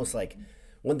effectively. It's almost like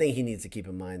one thing he needs to keep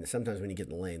in mind that sometimes when you get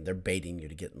in the lane, they're baiting you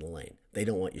to get in the lane. They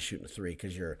don't want you shooting a 3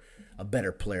 because you're a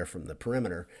better player from the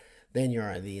perimeter than you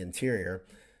are on the interior.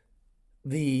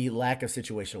 The lack of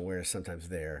situational awareness sometimes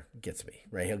there gets me,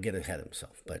 right? He'll get ahead of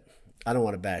himself, but I don't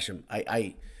want to bash him.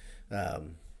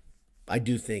 I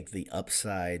do think the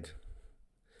upside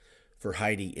for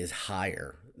Heidi is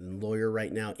higher than Lawyer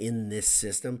right now in this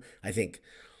system. I think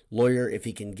Lawyer, if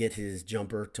he can get his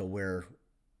jumper to where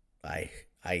I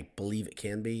believe it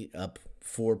can be, up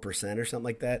 4% or something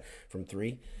like that from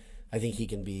 3, I think he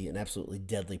can be an absolutely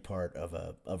deadly part of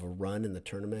a run in the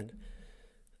tournament.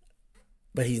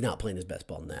 But he's not playing his best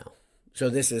ball now. So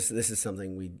this is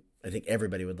something I think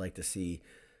everybody would like to see.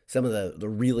 Some of the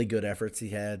really good efforts he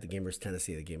had, the game versus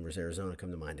Tennessee, the game versus Arizona,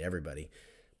 come to mind to everybody.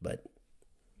 But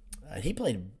he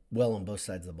played well on both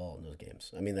sides of the ball in those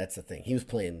games. I mean, that's the thing. He was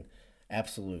playing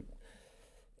absolute.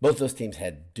 Both those teams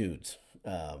had dudes,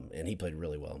 and he played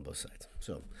really well on both sides.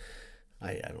 So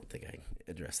I don't think I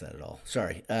addressed that at all.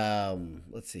 Sorry.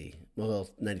 Let's see. Well,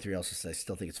 93 also says, I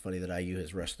still think it's funny that IU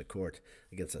has rushed the court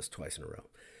against us twice in a row.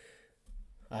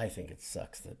 I think it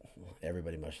sucks that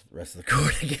everybody must rest of the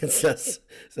court against us.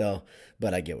 So,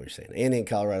 but I get what you're saying. Andy in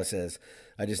Colorado says,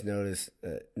 I just noticed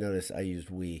I used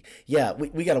we. Yeah,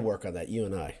 we got to work on that, you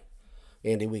and I.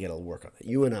 Andy, we got to work on that.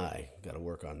 You and I got to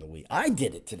work on the we. I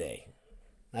did it today.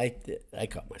 I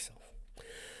caught myself.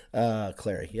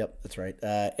 Clary, yep, that's right.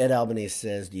 Ed Albanese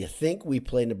says, do you think we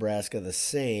play Nebraska the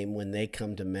same when they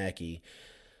come to Mackey?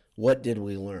 What did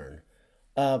we learn?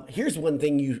 Here's one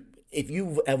thing if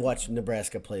you have watched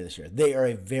Nebraska play this year, they are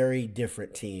a very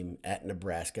different team at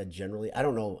Nebraska generally. I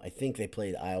don't know. I think they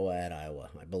played Iowa at Iowa,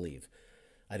 I believe.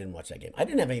 I didn't watch that game. I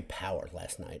didn't have any power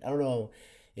last night. I don't know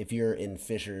if you're in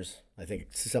Fishers. I think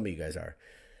some of you guys are.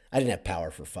 I didn't have power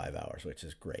for 5 hours, which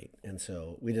is great. And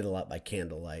so we did a lot by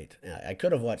candlelight. I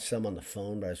could have watched some on the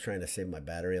phone, but I was trying to save my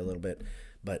battery a little bit.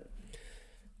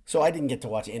 So I didn't get to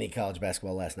watch any college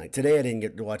basketball last night. Today I didn't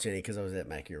get to watch any because I was at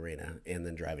Mackey Arena and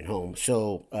then driving home.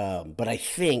 So, but I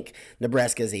think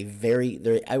Nebraska is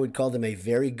I would call them a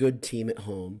very good team at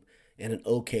home and an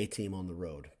okay team on the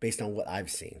road based on what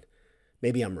I've seen.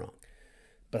 Maybe I'm wrong.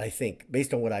 But I think,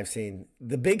 based on what I've seen,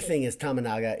 the big thing is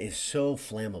Tamanaga is so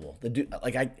flammable.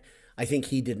 I think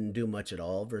he didn't do much at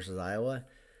all versus Iowa,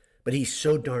 but he's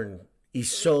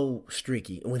so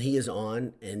streaky. And when he is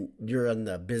on and you're on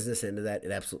the business end of that,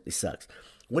 it absolutely sucks.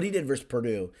 What he did versus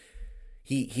Purdue,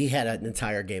 he had an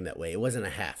entire game that way. It wasn't a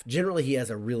half. Generally, he has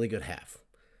a really good half.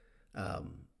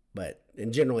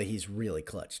 And generally, he's really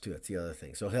clutch, too. That's the other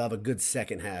thing. So he'll have a good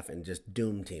second half and just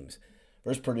doom teams.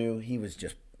 Versus Purdue, he was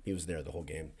there the whole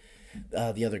game.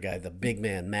 The other guy, the big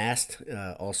man, Mast,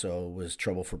 also was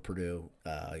trouble for Purdue.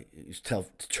 It was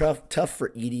tough for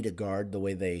Edey to guard the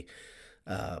way they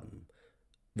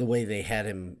the way they had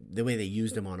him, the way they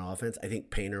used him on offense, I think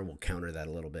Painter will counter that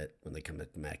a little bit when they come to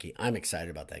Mackey. I'm excited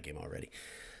about that game already.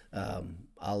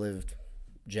 Olive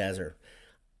Jazzer.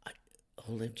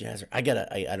 Olive Jazzer. I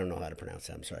don't know how to pronounce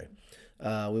that. I'm sorry.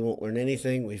 We won't learn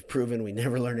anything. We've proven we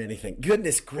never learn anything.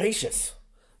 Goodness gracious.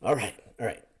 All right.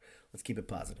 Let's keep it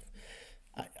positive.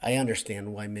 I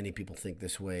understand why many people think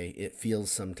this way. It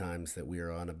feels sometimes that we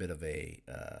are on a bit of a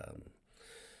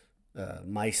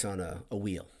mice on a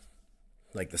wheel.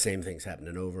 Like the same thing's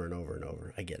happening over and over and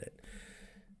over. I get it.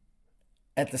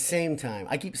 At the same time,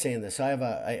 I keep saying this.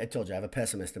 I told you I have a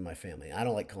pessimist in my family. I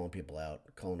don't like calling people out,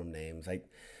 calling them names.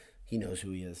 He knows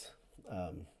who he is,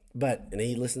 and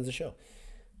he listens to the show.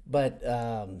 But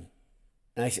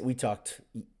we talked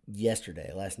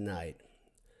last night.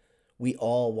 We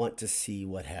all want to see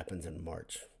what happens in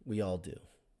March. We all do.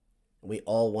 We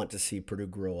all want to see Purdue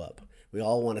grow up. We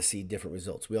all want to see different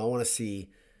results. We all want to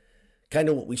see kind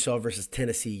of what we saw versus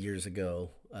Tennessee years ago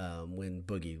when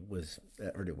Boogie was,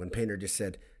 or when Painter just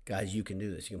said, guys, you can do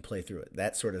this. You can play through it.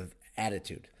 That sort of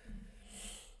attitude.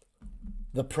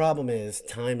 The problem is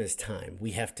time.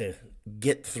 We have to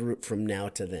get through it from now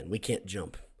to then. We can't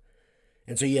jump.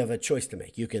 And so you have a choice to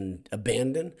make. You can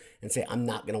abandon and say, I'm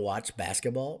not going to watch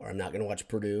basketball or I'm not going to watch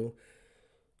Purdue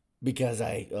because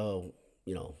I'm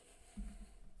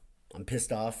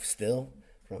pissed off still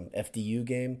from FDU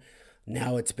game.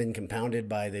 Now it's been compounded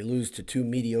by they lose to two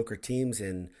mediocre teams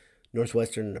in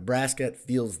Northwestern and Nebraska. It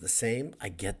feels the same. I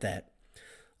get that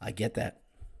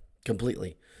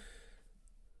completely.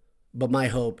 But my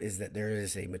hope is that there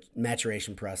is a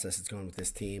maturation process that's going with this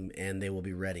team, and they will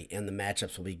be ready, and the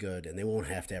matchups will be good, and they won't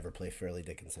have to ever play Fairleigh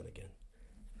Dickinson again.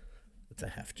 It's a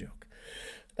half joke.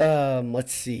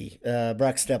 Let's see.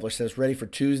 Brock Stepler says, ready for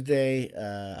Tuesday.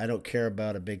 I don't care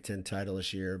about a Big Ten title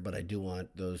this year, but I do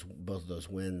want both of those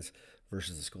wins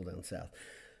versus the school down south.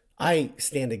 I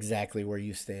stand exactly where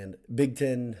you stand. Big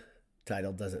Ten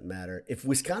title doesn't matter. If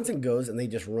Wisconsin goes and they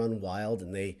just run wild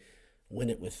and they win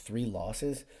it with 3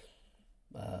 losses,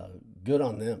 good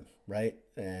on them, right?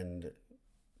 And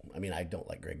I mean, I don't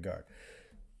like Greg Gard.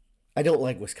 I don't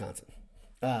like Wisconsin.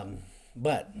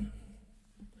 But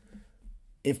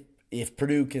if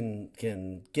Purdue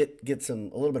can get a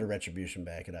little bit of retribution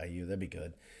back at IU, that'd be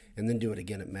good. And then do it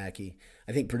again at Mackey.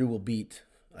 I think Purdue will beat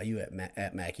IU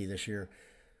at Mackey this year.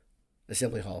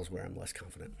 Assembly Hall is where I'm less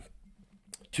confident.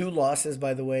 2 losses,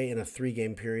 by the way, in a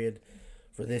 3-game period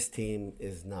for this team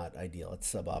is not ideal.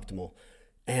 It's suboptimal.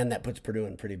 And that puts Purdue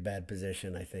in a pretty bad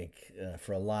position, I think,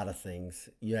 for a lot of things.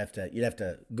 You'd have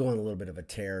to go on a little bit of a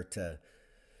tear to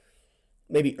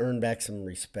maybe earn back some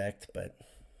respect. But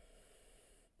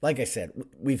like I said,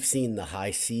 we've seen the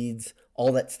high seeds,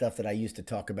 all that stuff that I used to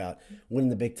talk about.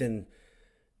 Winning the Big Ten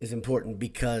is important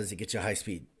because it gets you high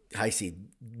seed.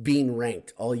 Being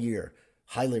ranked all year,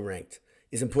 highly ranked,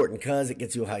 is important because it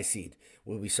gets you a high seed.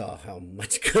 Well, we saw how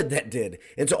much good that did.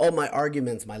 And so all my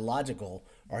arguments, my logical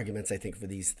arguments, I think, for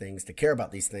these things, to care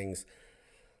about these things,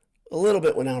 a little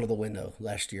bit went out of the window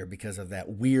last year because of that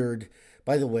weird.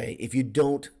 By the way, if you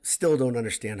still don't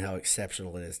understand how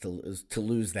exceptional it is to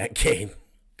lose that game,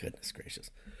 goodness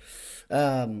gracious.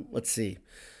 Let's see.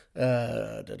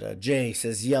 Jay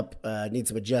says, yep, need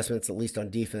some adjustments, at least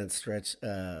on defense.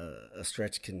 A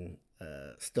stretch can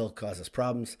still cause us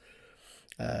problems.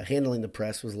 Handling the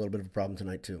press was a little bit of a problem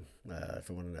tonight, too, if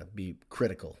I wanted to be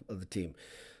critical of the team.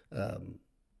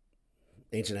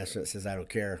 Ancient Astronaut says, I don't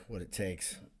care what it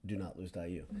takes. Do not lose to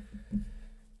IU.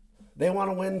 They want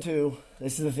to win, too.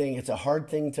 This is the thing. It's a hard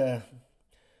thing to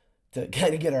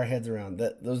kind of get our heads around.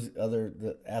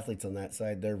 The athletes on that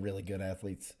side, they're really good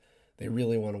athletes. They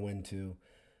really want to win, too.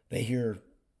 They hear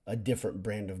a different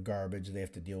brand of garbage they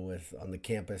have to deal with on the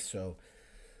campus. So,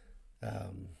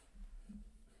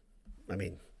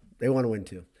 they want to win,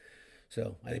 too.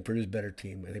 So I think Purdue's a better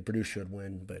team. I think Purdue should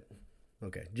win, but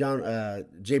okay.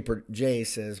 Jay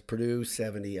says Purdue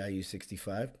 70, IU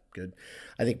 65. Good.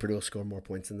 I think Purdue will score more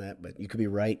points than that, but you could be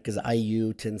right because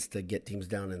IU tends to get teams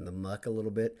down in the muck a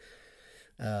little bit.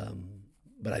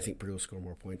 But I think Purdue will score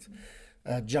more points.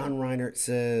 John Reinert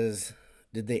says,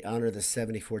 did they honor the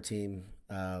 74 team?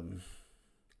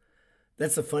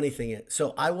 That's the funny thing.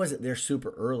 So I wasn't there super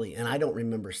early, and I don't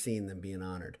remember seeing them being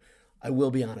honored. I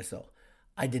will be honest, though.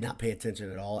 I did not pay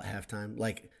attention at all at halftime.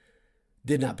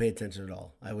 Did not pay attention at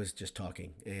all. I was just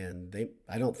talking, and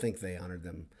I don't think they honored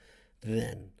them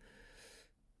then.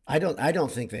 I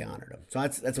don't think they honored them. So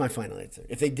that's my final answer.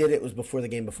 If they did, it was before the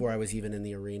game, before I was even in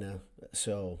the arena.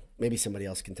 So maybe somebody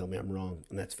else can tell me I'm wrong,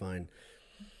 and that's fine.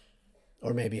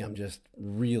 Or maybe I'm just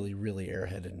really, really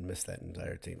airheaded and missed that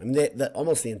entire team. I mean,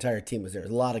 almost the entire team was there. A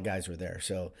lot of guys were there.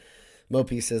 So Mo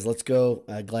P says, let's go.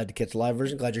 Glad to catch the live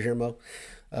version. Glad you're here, Mo.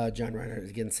 John Reiner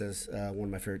again says, one of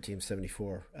my favorite teams,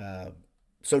 74.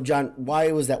 So, John,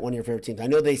 why was that one of your favorite teams? I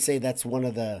know they say that's one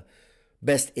of the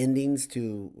best endings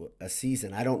to a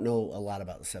season. I don't know a lot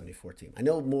about the 74 team. I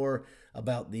know more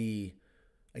about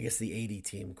I guess the 80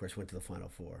 team, of course, went to the Final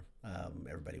Four.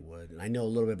 Everybody would. And I know a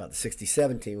little bit about the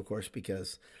 67 team, of course,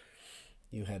 because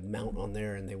you had Mount on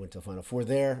there and they went to the Final Four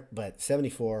there. But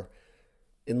 74,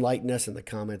 enlighten us in the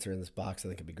comments or in this box. I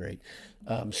think it'd be great.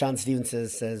 Sean Stevens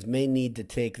says may need to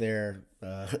take their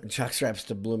jock straps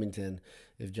to Bloomington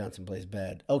if Johnson plays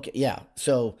bad. Okay, yeah.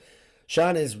 So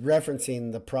Sean is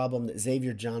referencing the problem that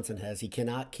Xavier Johnson has. He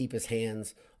cannot keep his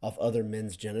hands off other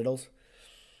men's genitals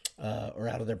or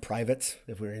out of their privates,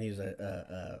 if we're going to use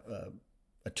a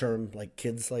term like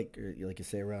kids, like you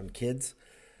say around kids.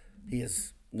 He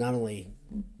has not only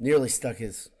nearly stuck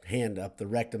his hand up the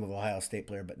rectum of Ohio State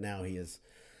player, but now he has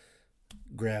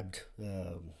grabbed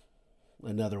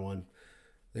another one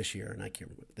this year, and I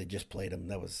can't remember. They just played him.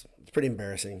 It's pretty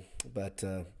embarrassing, but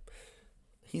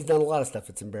he's done a lot of stuff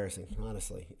that's embarrassing,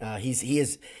 honestly.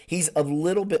 He's a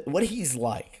little bit what he's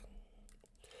like.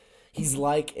 He's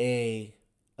like a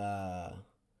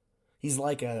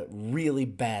really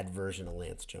bad version of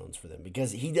Lance Jones for them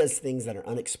because he does things that are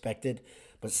unexpected,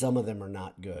 but some of them are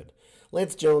not good.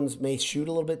 Lance Jones may shoot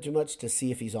a little bit too much to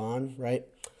see if he's on, right?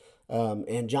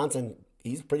 And Johnson,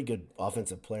 he's a pretty good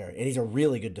offensive player, and he's a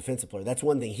really good defensive player. That's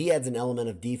one thing. He adds an element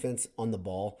of defense on the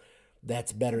ball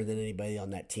that's better than anybody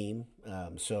on that team.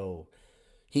 So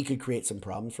he could create some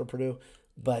problems for Purdue.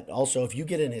 But also, if you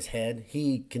get in his head,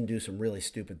 he can do some really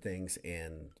stupid things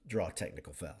and draw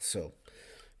technical fouls. So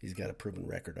he's got a proven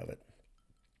record of it.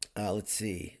 Let's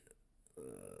see.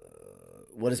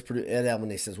 What is Purdue? Ed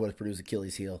Almane says, what is Purdue's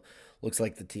Achilles heel? Looks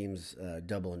like the team's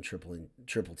double and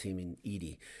triple teaming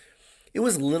Edey. It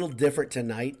was a little different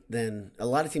tonight than a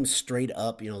lot of teams straight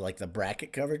up, like the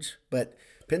bracket coverage. But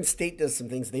Penn State does some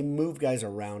things. They move guys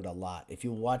around a lot. If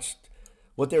you watched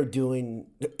what they're doing,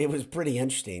 it was pretty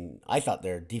interesting. I thought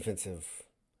their defense is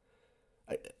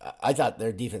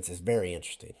very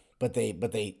interesting. But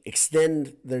they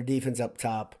extend their defense up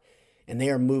top, and they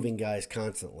are moving guys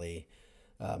constantly.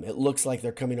 It looks like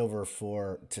they're coming over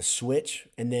to switch,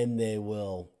 and then they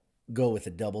will go with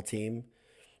a double team,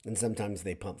 and sometimes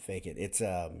they pump fake it. It's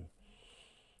I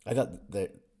thought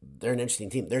that they're an interesting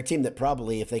team. They're a team that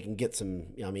probably, if they can get some,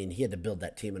 he had to build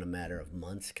that team in a matter of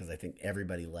months because I think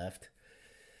everybody left.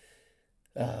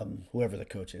 Whoever the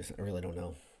coach is, I really don't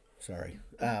know. Sorry,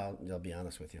 I'll be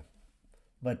honest with you.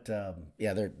 But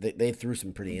they threw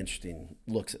some pretty interesting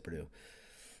looks at Purdue.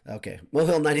 Okay,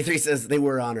 Mohill 93 says they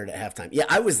were honored at halftime. Yeah,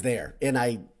 I was there, and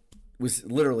I was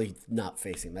literally not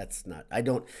facing.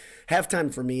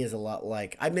 Halftime for me is a lot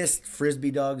like I missed Frisbee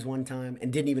Dogs one time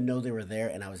and didn't even know they were there,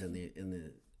 and I was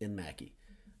in Mackey.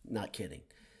 Not kidding.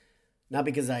 Not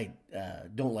because I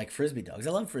don't like Frisbee Dogs.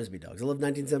 I love Frisbee Dogs. I love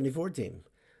 1974 team.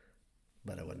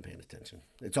 But I wasn't paying attention.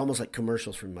 It's almost like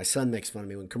commercials for me. My son makes fun of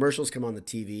me. When commercials come on the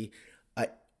TV,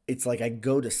 it's like I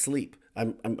go to sleep.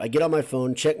 I get on my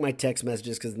phone, check my text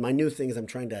messages, because my new thing is I'm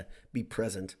trying to be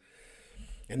present.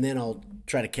 And then I'll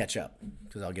try to catch up,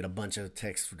 because I'll get a bunch of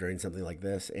texts during something like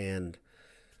this, and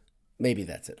maybe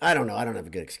that's it. I don't know. I don't have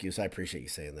a good excuse. I appreciate you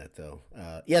saying that, though.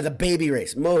 The baby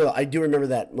race. Mohill, I do remember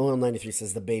that. Mohill 93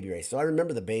 says the baby race. So I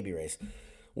remember the baby race.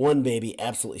 One baby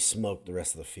absolutely smoked the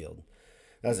rest of the field.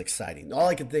 That was exciting. All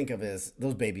I could think of is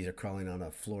those babies are crawling on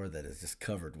a floor that is just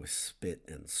covered with spit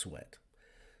and sweat.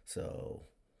 So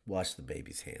wash the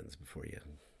baby's hands before you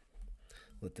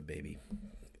let the baby.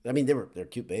 I mean, they're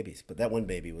cute babies, but that one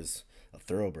baby was a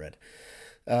thoroughbred.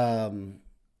 Let's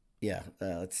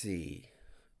see.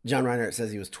 John Reinhardt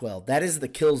says he was 12. That is the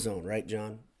kill zone, right,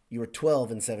 John? You were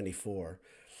 12 in 74.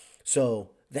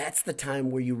 So that's the time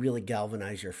where you really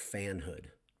galvanize your fanhood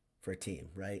for a team,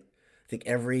 right? I think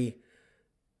every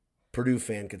Purdue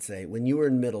fan could say, when you were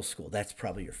in middle school, that's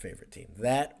probably your favorite team.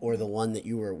 That or the one that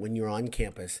you were when you were on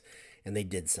campus and they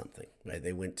did something, right?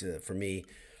 They went to, for me,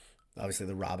 obviously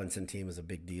the Robinson team is a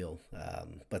big deal.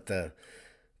 But the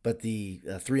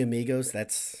Three Amigos,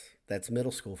 that's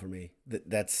middle school for me.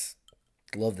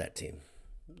 Love that team.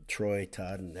 Troy,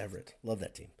 Todd, and Everett. Love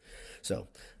that team. So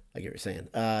I get what you're saying.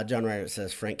 John Ryder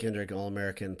says Frank Kendrick,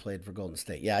 All-American, played for Golden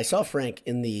State. Yeah, I saw Frank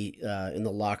in the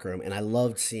locker room, and I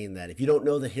loved seeing that. If you don't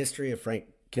know the history of Frank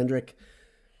Kendrick,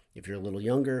 if you're a little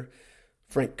younger,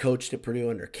 Frank coached at Purdue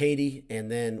under Katie,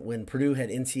 and then when Purdue had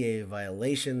NCAA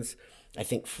violations, I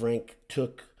think Frank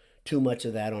took too much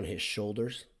of that on his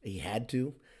shoulders. He had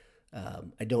to.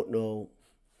 I don't know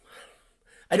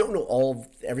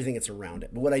everything that's around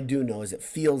it, but what I do know is it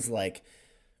feels like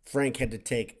Frank had to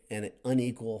take an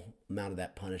unequal amount of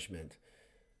that punishment,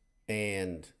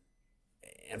 and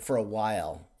for a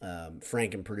while,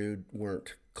 Frank and Purdue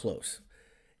weren't close.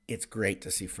 It's great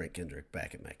to see Frank Kendrick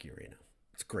back at Mackey Arena.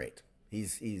 It's great.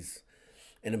 He's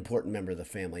an important member of the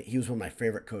family. He was one of my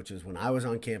favorite coaches when I was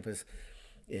on campus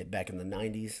back in the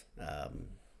 90s.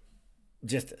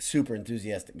 Just a super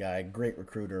enthusiastic guy, great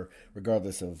recruiter,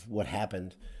 regardless of what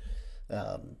happened.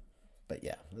 But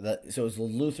yeah, so it was the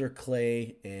Luther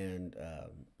Clay and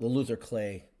the Luther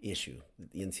Clay issue.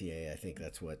 The NCAA, I think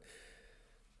that's what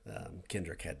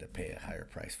Kendrick had to pay a higher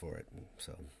price for it. And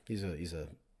so he's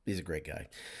a great guy.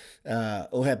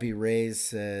 Oh Happy Rays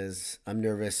says, I'm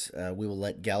nervous. We will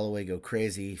let Galloway go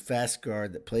crazy. Fast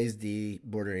guard that plays D,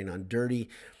 bordering on dirty.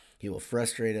 He will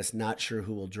frustrate us. Not sure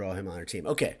who will draw him on our team.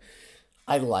 Okay.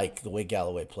 I like the way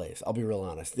Galloway plays. I'll be real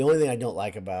honest. The only thing I don't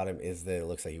like about him is that it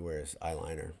looks like he wears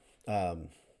eyeliner.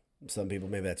 Some people,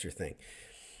 maybe that's your thing.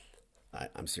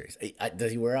 I'm serious.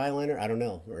 Does he wear eyeliner? I don't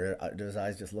know. Or do his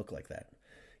eyes just look like that?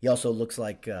 He also looks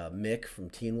like Mick from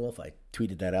Teen Wolf. I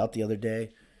tweeted that out the other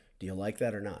day. Do you like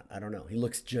that or not? I don't know. He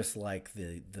looks just like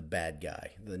the bad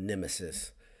guy, the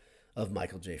nemesis of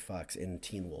Michael J. Fox in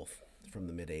Teen Wolf from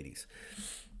the mid-'80s.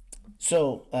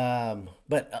 So,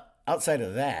 but outside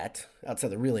of that, outside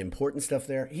the really important stuff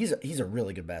there, he's a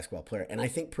really good basketball player. And I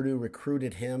think Purdue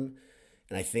recruited him,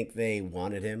 and I think they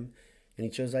wanted him, and he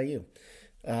chose IU.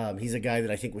 He's a guy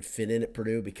that I think would fit in at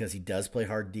Purdue because he does play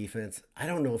hard defense. I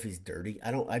don't know if he's dirty.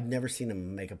 I've never seen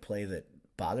him make a play that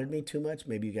bothered me too much.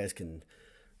 Maybe you guys can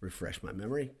refresh my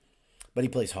memory. But he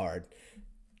plays hard.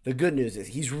 The good news is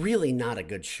he's really not a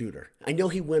good shooter. I know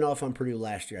he went off on Purdue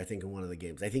last year, I think, in one of the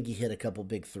games. I think he hit a couple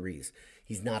big threes.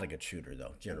 He's not a good shooter,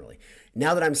 though, generally.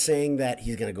 Now that I'm saying that,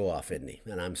 he's going to go off, isn't he?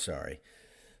 And I'm sorry.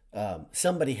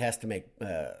 Somebody has to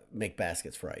make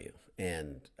baskets for IU.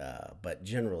 But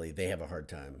generally, they have a hard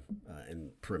time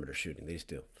in perimeter shooting. They just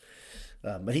do.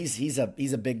 But he's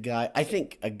a big guy. I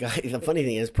think a guy. The funny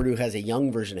thing is, Purdue has a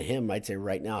young version of him. I'd say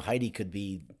right now, Heidi could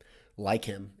be like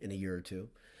him in a year or two.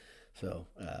 So,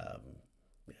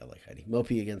 I like Heidi.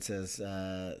 Mopey again says,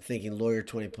 thinking lawyer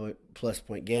 20-plus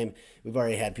point game. We've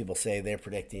already had people say they're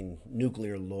predicting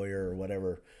nuclear lawyer or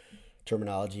whatever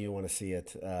terminology you want to see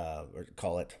it or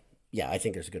call it. Yeah, I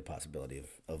think there's a good possibility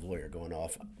of lawyer going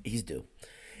off. He's due.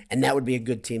 And that would be a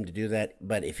good team to do that.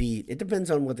 But it depends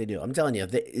on what they do. I'm telling you,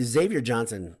 Xavier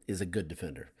Johnson is a good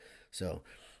defender. So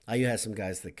IU has some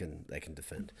guys that can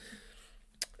defend.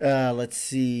 Let's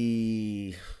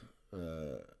see.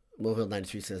 Mohill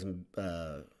 93 says,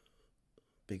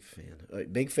 big fan.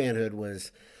 Big fanhood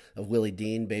was of Willie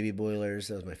Dean, Baby Boilers.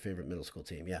 That was my favorite middle school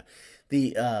team. Yeah.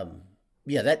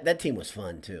 That team was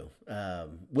fun too.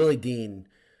 Willie Dean,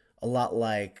 a lot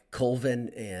like Colvin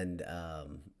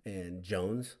and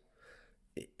Jones.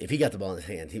 If he got the ball in his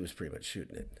hand, he was pretty much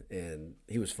shooting it, and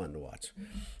he was fun to watch.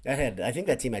 I think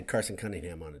that team had Carson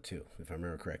Cunningham on it too, if I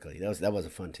remember correctly. That was a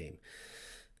fun team.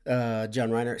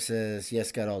 John Reinhardt says,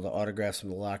 yes, got all the autographs from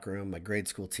the locker room. My grade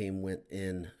school team went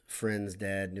in. Friend's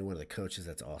dad knew one of the coaches.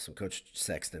 That's awesome. Coach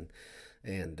Sexton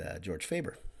and George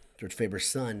Faber. George Faber's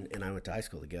son and I went to high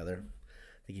school together.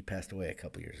 I think he passed away a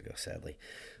couple years ago, sadly.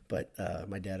 But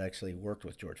my dad actually worked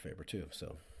with George Faber, too.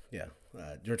 So, yeah,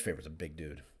 George Faber's a big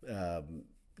dude.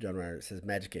 John Reinhardt says,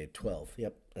 Magic 8, 12.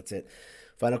 Yep, that's it.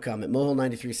 Final comment. Mohol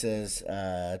 93 says,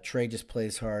 Trey just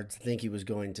plays hard. I think he was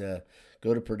going to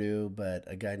go to Purdue, but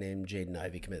a guy named Jaden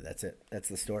Ivey committed. That's it. That's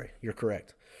the story. You're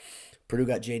correct. Purdue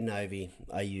got Jaden Ivey.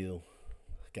 IU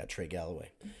got Trey Galloway.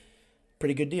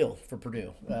 Pretty good deal for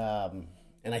Purdue.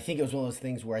 And I think it was one of those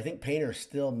things where I think Painter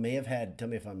still may have had, tell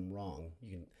me if I'm wrong,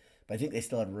 but I think they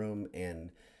still had room,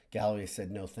 and Galloway said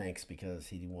no thanks because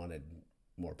he wanted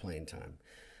more playing time.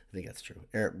 I think that's true.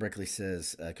 Eric Brickley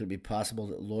says, could it be possible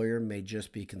that Lawyer may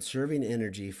just be conserving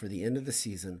energy for the end of the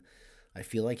season? I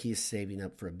feel like he's saving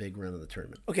up for a big run of the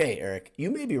tournament. Okay, Eric,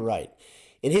 you may be right.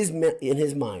 In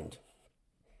his mind,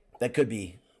 that could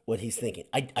be what he's thinking.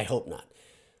 I hope not.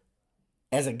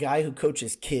 As a guy who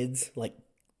coaches kids, like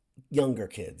younger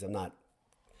kids,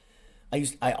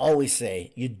 I always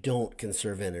say you don't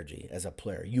conserve energy as a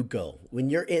player. You go. When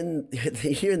you're in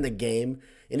the game,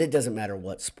 and it doesn't matter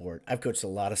what sport. I've coached a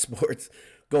lot of sports.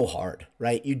 Go hard,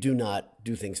 right? You do not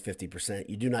do things 50%.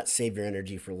 You do not save your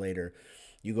energy for later.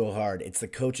 You go hard. It's the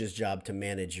coach's job to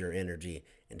manage your energy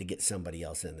and to get somebody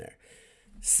else in there.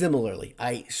 Similarly,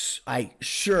 I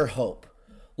sure hope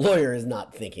Lawyer is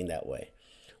not thinking that way.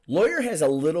 Lawyer has a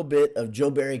little bit of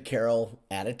Joe Barry Carroll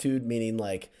attitude, meaning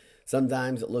like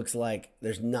sometimes it looks like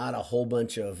there's not a whole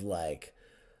bunch of like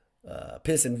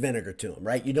piss and vinegar to him,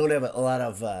 right? You don't have a lot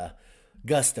of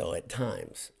gusto at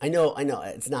times. I know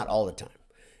it's not all the time.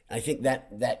 I think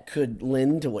that could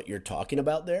lend to what you're talking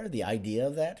about there, the idea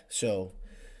of that. So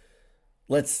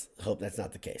let's hope that's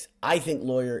not the case. I think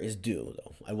Lawyer is due,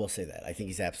 though. I will say that. I think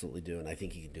he's absolutely due, and I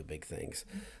think he can do big things.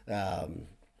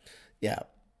 Yeah.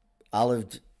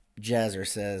 Olive Jazzer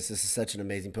says, this is such an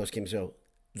amazing post-game show.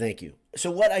 Thank you.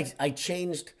 So what I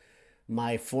changed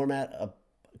my format a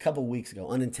couple weeks ago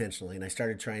unintentionally, and I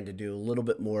started trying to do a little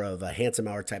bit more of a handsome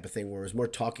hour type of thing where it was more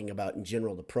talking about in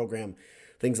general the program,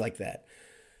 things like that.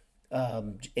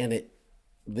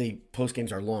 The post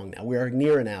games are long now. We are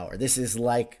near an hour. This is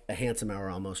like a handsome hour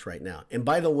almost right now. And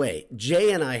by the way,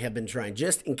 Jay and I have been trying,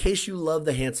 just in case you love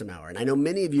the handsome hour, and I know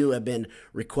many of you have been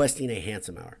requesting a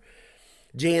handsome hour.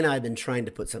 Jay and I have been trying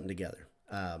to put something together.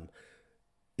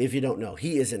 If you don't know,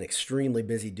 he is an extremely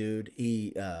busy dude.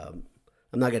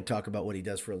 I'm not going to talk about what he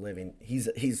does for a living. He's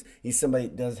somebody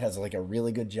that has like a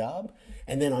really good job,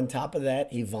 and then on top of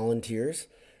that, he volunteers.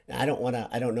 I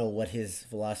don't know what his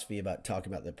philosophy about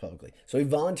talking about that publicly. So he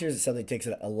volunteers at something that takes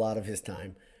a lot of his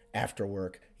time after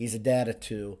work. He's a dad of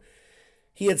two.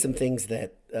 He had some things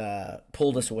that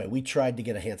pulled us away. We tried to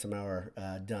get a handsome hour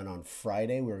done on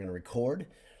Friday. We were going to record.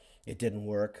 It didn't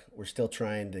work. We're still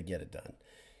trying to get it done.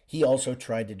 He also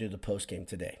tried to do the post game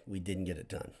today. We didn't get it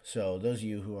done. So those of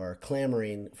you who are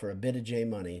clamoring for a bit of J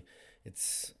money,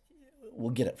 we'll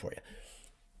get it for you.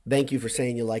 Thank you for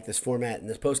saying you like this format and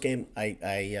this post game.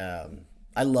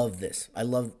 I love this. I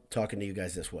love talking to you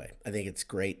guys this way. I think it's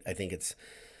great. I think it's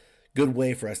a good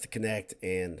way for us to connect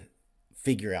and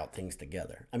figure out things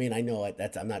together. I mean, I know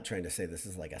I'm not trying to say this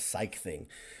is like a psych thing,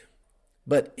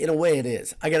 but in a way it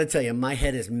is. I got to tell you, my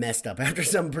head is messed up after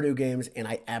some Purdue games, and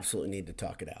I absolutely need to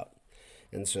talk it out.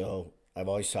 And so I've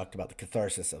always talked about the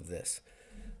catharsis of this.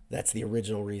 That's the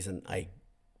original reason I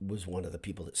was one of the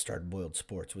people that started Boiled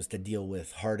Sports, was to deal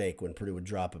with heartache when Purdue would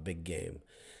drop a big game,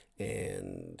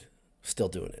 and still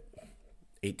doing it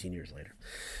 18 years later.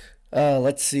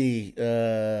 Let's see.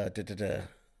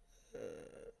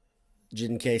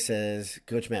 Jin K says,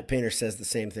 Coach Matt Painter says the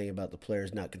same thing about the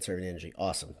players not conserving energy.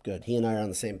 Awesome. Good. He and I are on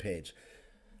the same page.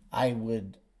 It's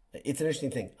an interesting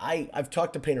thing. I've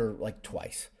talked to Painter like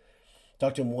twice.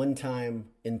 Talked to him one time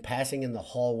in passing in the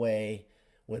hallway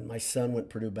when my son went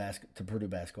to Purdue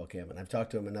basketball camp, and I've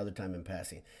talked to him another time in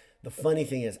passing. The funny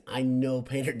thing is, I know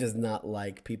Painter does not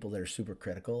like people that are super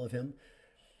critical of him.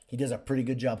 He does a pretty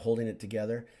good job holding it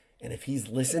together, and if he's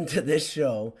listened to this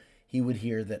show, he would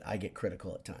hear that I get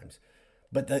critical at times.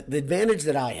 But the advantage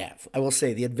that I have, I will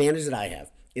say, the advantage that I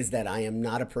have is that I am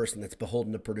not a person that's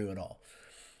beholden to Purdue at all.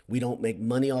 We don't make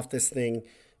money off this thing,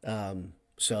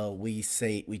 so we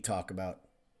talk about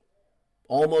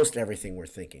almost everything we're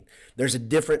thinking. There's a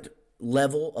different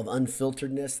level of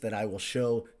unfilteredness that I will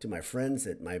show to my friends.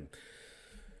 Many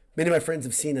of my friends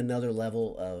have seen another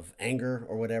level of anger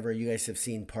or whatever. You guys have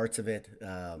seen parts of it,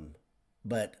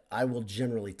 but I will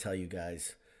generally tell you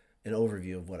guys an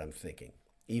overview of what I'm thinking,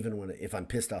 even if I'm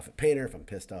pissed off at Painter, if I'm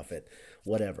pissed off at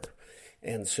whatever.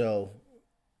 And so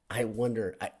I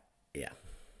wonder,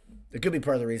 it could be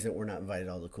part of the reason that we're not invited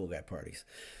to all the cool guy parties,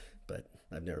 but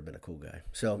I've never been a cool guy.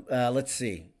 So let's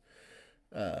see.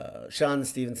 Sean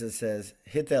Stevenson says,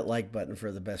 hit that like button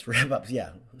for the best wrap-ups.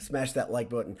 Yeah, smash that like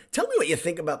button. Tell me what you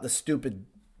think about the stupid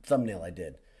thumbnail I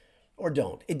did. Or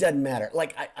don't. It doesn't matter.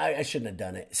 Like, I shouldn't have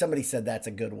done it. Somebody said that's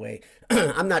a good way.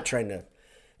 I'm not trying to,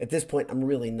 at this point, I'm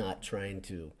really not trying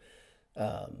to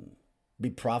be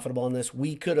profitable on this.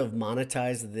 We could have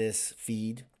monetized this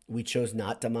feed. We chose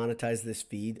not to monetize this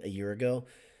feed a year ago.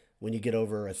 When you get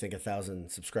over, I think,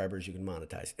 1,000 subscribers, you can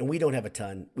monetize. And we don't have a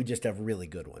ton. We just have really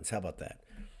good ones. How about that?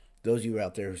 Those of you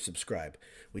out there who subscribe.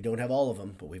 We don't have all of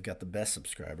them, but we've got the best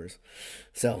subscribers.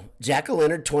 So, Jackal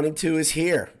Leonard 22 is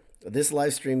here. This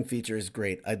live stream feature is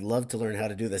great. I'd love to learn how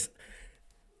to do this.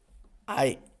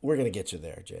 We're going to get you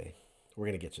there, Jay. We're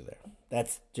going to get you there.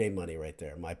 That's Jay Money right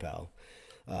there, my pal,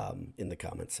 in the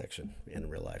comments section in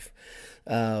real life.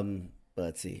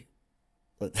 Let's see.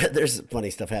 There's funny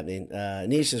stuff happening.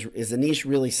 Anish is Anish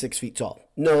really 6 feet tall?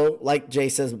 No, like Jay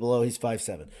says below, he's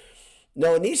 5'7".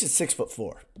 No, Anish is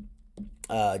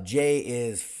 6'4". Jay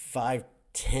is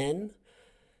 5'10".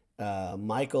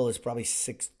 Michael is probably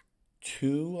 6'2",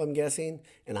 I'm guessing,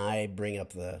 and I bring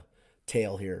up the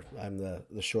tail here. I'm the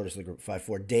shortest of the group,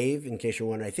 5'4". Dave, in case you're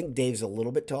wondering, I think Dave's a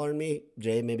little bit taller than me.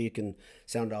 Jay, maybe you can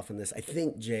sound off on this. I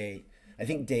think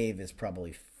Dave is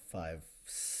probably 5'7".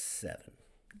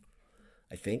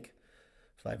 I think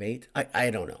 5'8". I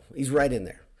don't know. He's right in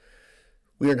there.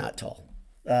 We are not tall.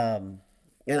 And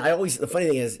the funny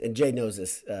thing is, and Jay knows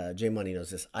this, Jay Money knows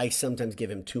this, I sometimes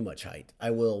give him too much height. I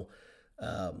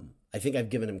think I've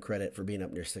given him credit for being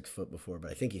up near 6 foot before, but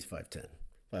I think he's 5'10".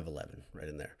 5'11", right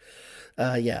in there.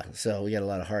 Yeah, so we got a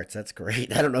lot of hearts. That's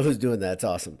great. I don't know who's doing that. It's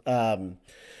awesome. I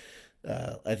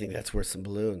think that's worth some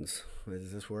balloons.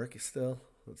 Does this work still?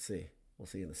 Let's see. We'll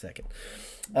see in a second.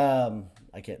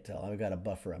 I can't tell. I've got a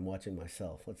buffer. I'm watching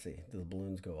myself. Let's see. Do the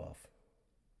balloons go off?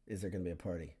 Is there going to be a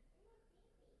party?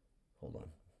 Hold on.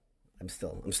 I'm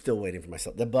still waiting for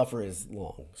myself. The buffer is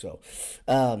long. So,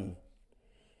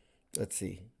 let's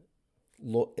see.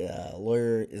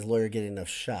 Lawyer getting enough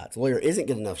shots? Lawyer isn't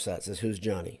getting enough shots. Says who's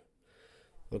Johnny?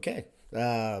 Okay.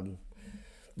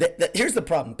 Here's the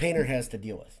problem Painter has to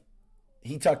deal with.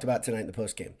 He talked about tonight in the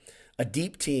postgame. A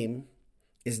deep team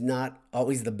is not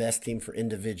always the best team for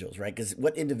individuals, right? Because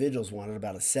what individuals wanted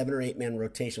about a 7 or 8 man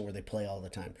rotation where they play all the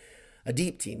time. A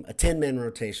deep team, a 10-man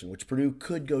rotation, which Purdue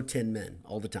could go 10 men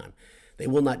all the time. They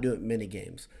will not do it in many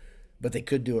games, but they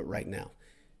could do it right now.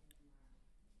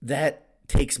 That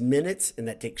takes minutes and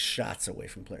that takes shots away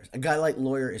from players. A guy like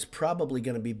Lawyer is probably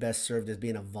going to be best served as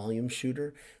being a volume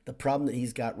shooter. The problem that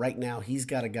he's got right now, he's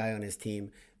got a guy on his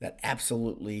team that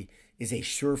absolutely is a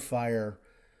surefire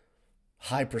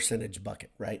high percentage bucket,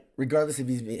 right? Regardless if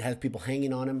he has people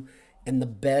hanging on him. And the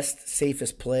best,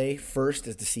 safest play first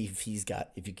is to see if you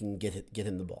can get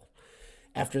him the ball.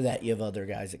 After that, you have other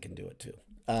guys that can do it too.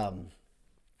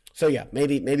 So yeah,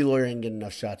 maybe Lawyer ain't getting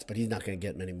enough shots, but he's not going to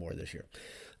get many more this year.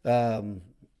 Olived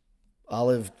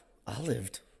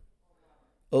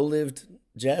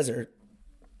Jazzer.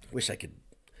 Wish I could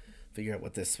figure out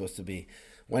what this is supposed to be.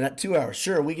 Why not 2 hours?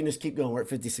 Sure, we can just keep going. We're at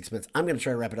 56 minutes. I'm going to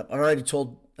try to wrap it up. I already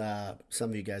told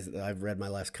some of you guys that I've read my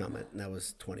last comment, and that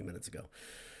was 20 minutes ago.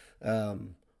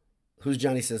 Who's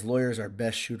Johnny says Lawyer's our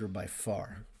best shooter by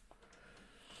far.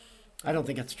 I don't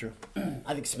think that's true.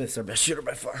 I think Smith's our best shooter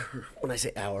by far. When I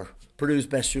say our, Purdue's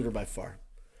best shooter by far.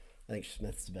 I think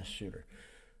Smith's the best shooter.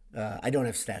 I don't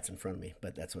have stats in front of me,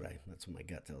 but that's what my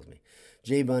gut tells me.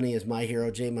 J Money is my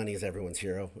hero. J Money is everyone's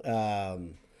hero.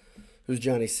 Who's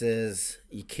Johnny says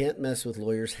you can't mess with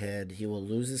Lawyer's head. He will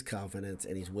lose his confidence,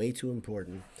 and he's way too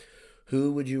important.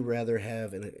 Who would you rather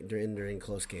have during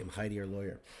close game, Heidi or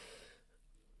Lawyer?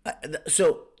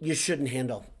 So you shouldn't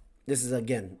handle. This is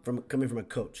again coming from a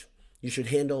coach. You should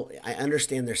handle. I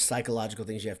understand there's psychological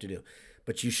things you have to do,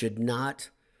 but you should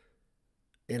not.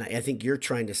 And I think you're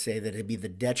trying to say that it'd be the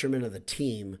detriment of the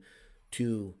team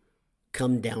to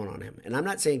come down on him. And I'm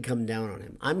not saying come down on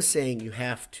him. I'm saying you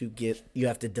have to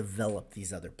develop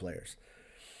these other players.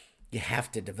 You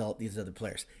have to develop these other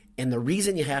players. And the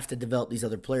reason you have to develop these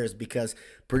other players is because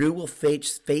Purdue will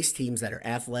face teams that are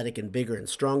athletic and bigger and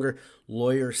stronger.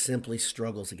 Lawyer simply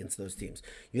struggles against those teams.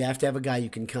 You have to have a guy you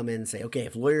can come in and say, okay,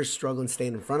 if Lawyer's struggling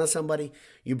staying in front of somebody,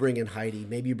 you bring in Heidi.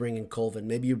 Maybe you bring in Colvin.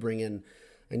 Maybe you bring in,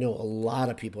 I know a lot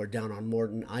of people are down on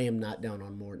Morton. I am not down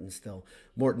on Morton still.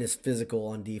 Morton is physical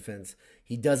on defense.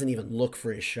 He doesn't even look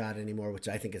for his shot anymore, which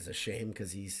I think is a shame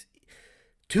because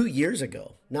 2 years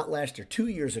ago, not last year, 2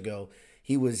 years ago,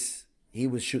 he was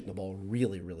shooting the ball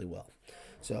really, really well.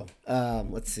 So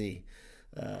let's see.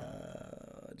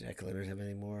 Jack Leonard have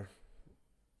any more?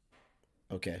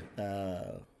 Okay.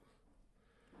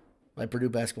 My Purdue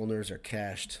basketball nerds are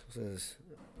cashed,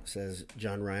 says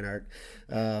John Reinhardt.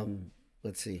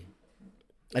 Let's see.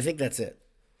 I think that's it.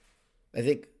 I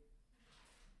think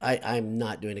I'm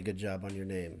not doing a good job on your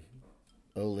name.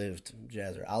 Olived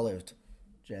Jazzer.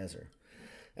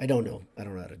 I don't know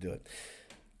how to do it.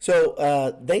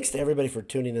 So thanks to everybody for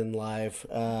tuning in live,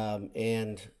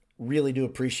 and really do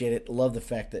appreciate it. Love the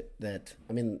fact that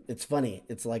I mean, it's funny.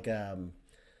 It's like I'm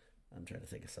trying to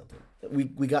think of something.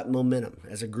 We got momentum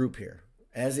as a group here.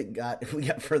 As we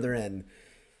got further in,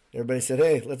 everybody said,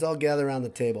 "Hey, let's all gather around the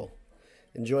table,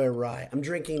 enjoy a rye." I'm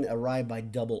drinking a rye by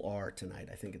Double R tonight.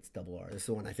 I think it's Double R. This is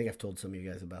the one. I think I've told some of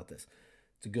you guys about this.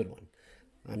 It's a good one.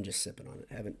 I'm just sipping on it.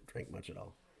 I haven't drank much at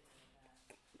all.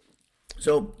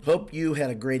 So, hope you had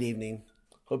a great evening.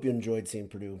 Hope you enjoyed seeing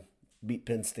Purdue beat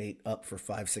Penn State up for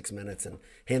 5-6 minutes and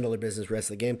handle their business the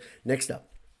rest of the game. Next up,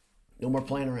 no more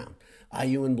playing around.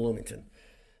 IU and Bloomington.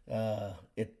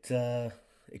 It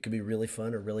could be really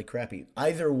fun or really crappy.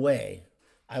 Either way,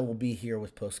 I will be here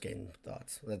with post-game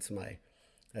thoughts. That's my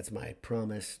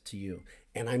promise to you.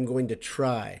 And I'm going to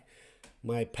try.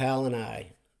 My pal and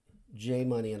I, J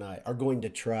Money and I, are going to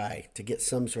try to get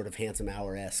some sort of Handsome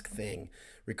Hour-esque thing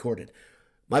recorded.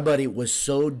 My buddy was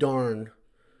so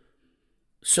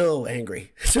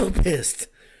angry, so pissed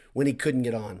when he couldn't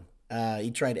get on.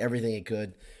 He tried everything he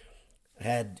could.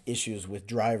 Had issues with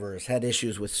drivers, had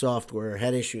issues with software,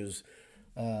 had issues.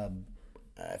 I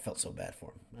felt so bad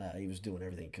for him. He was doing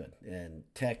everything he could. And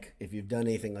tech, if you've done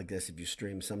anything like this, if you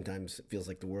stream, sometimes it feels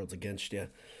like the world's against you.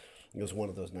 it was one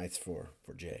of those nights for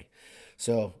Jay.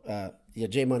 So yeah,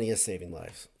 Jay Money is saving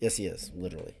lives. Yes, he is,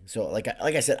 literally. So like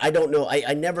I said, I don't know.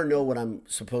 I never know what I'm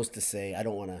supposed to say. I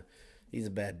don't want to. He's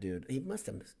a bad dude. He must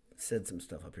have said some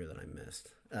stuff up here that I missed.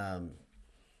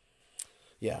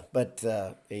 Yeah, but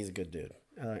he's a good dude.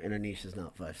 And Anish is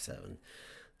not 5'7".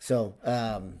 So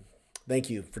thank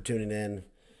you for tuning in.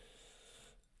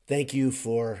 Thank you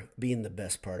for being the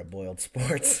best part of Boiled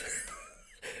Sports.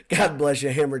 God bless you.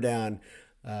 Hammer down.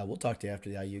 We'll talk to you after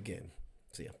the IU game.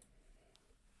 See ya.